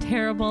are a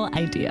terrible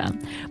idea.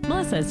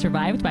 Melissa is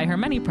survived by her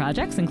many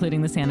projects,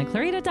 including the Santa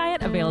Clarita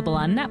Diet, available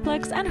on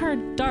Netflix, and her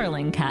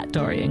darling cat,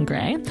 Dorian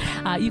Gray.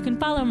 You can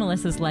follow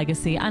Melissa's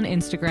legacy on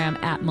Instagram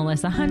at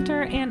Melissa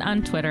Hunter and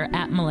on Twitter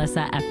at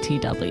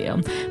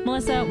MelissaFTW.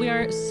 Melissa, we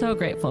are so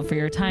grateful for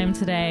your time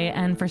today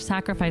and for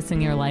sacrificing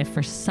your life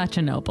for such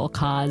a noble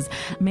cause.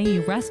 May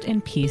you rest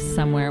in peace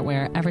somewhere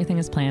where everything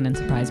is planned and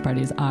surprise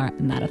parties are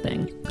not a thing.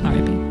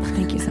 R.I.P.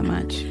 Thank you so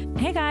much.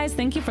 Hey guys,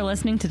 thank you for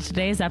listening to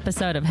today's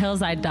episode of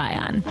Hills I'd Die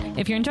On.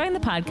 If you're enjoying the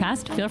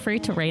podcast, feel free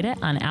to rate it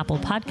on Apple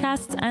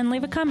Podcasts and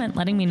leave a comment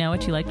letting me know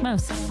what you like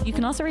most. You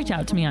can also reach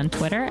out to me on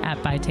Twitter at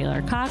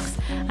 @ByTaylorCox.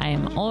 I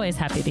am always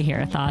happy to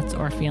hear thoughts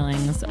or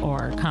feelings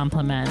or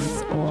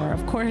compliments or,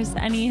 of course,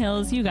 any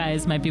hills you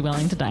guys might be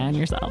willing to die on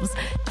yourselves.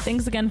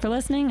 Thanks again for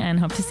listening and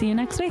hope to see you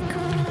next week.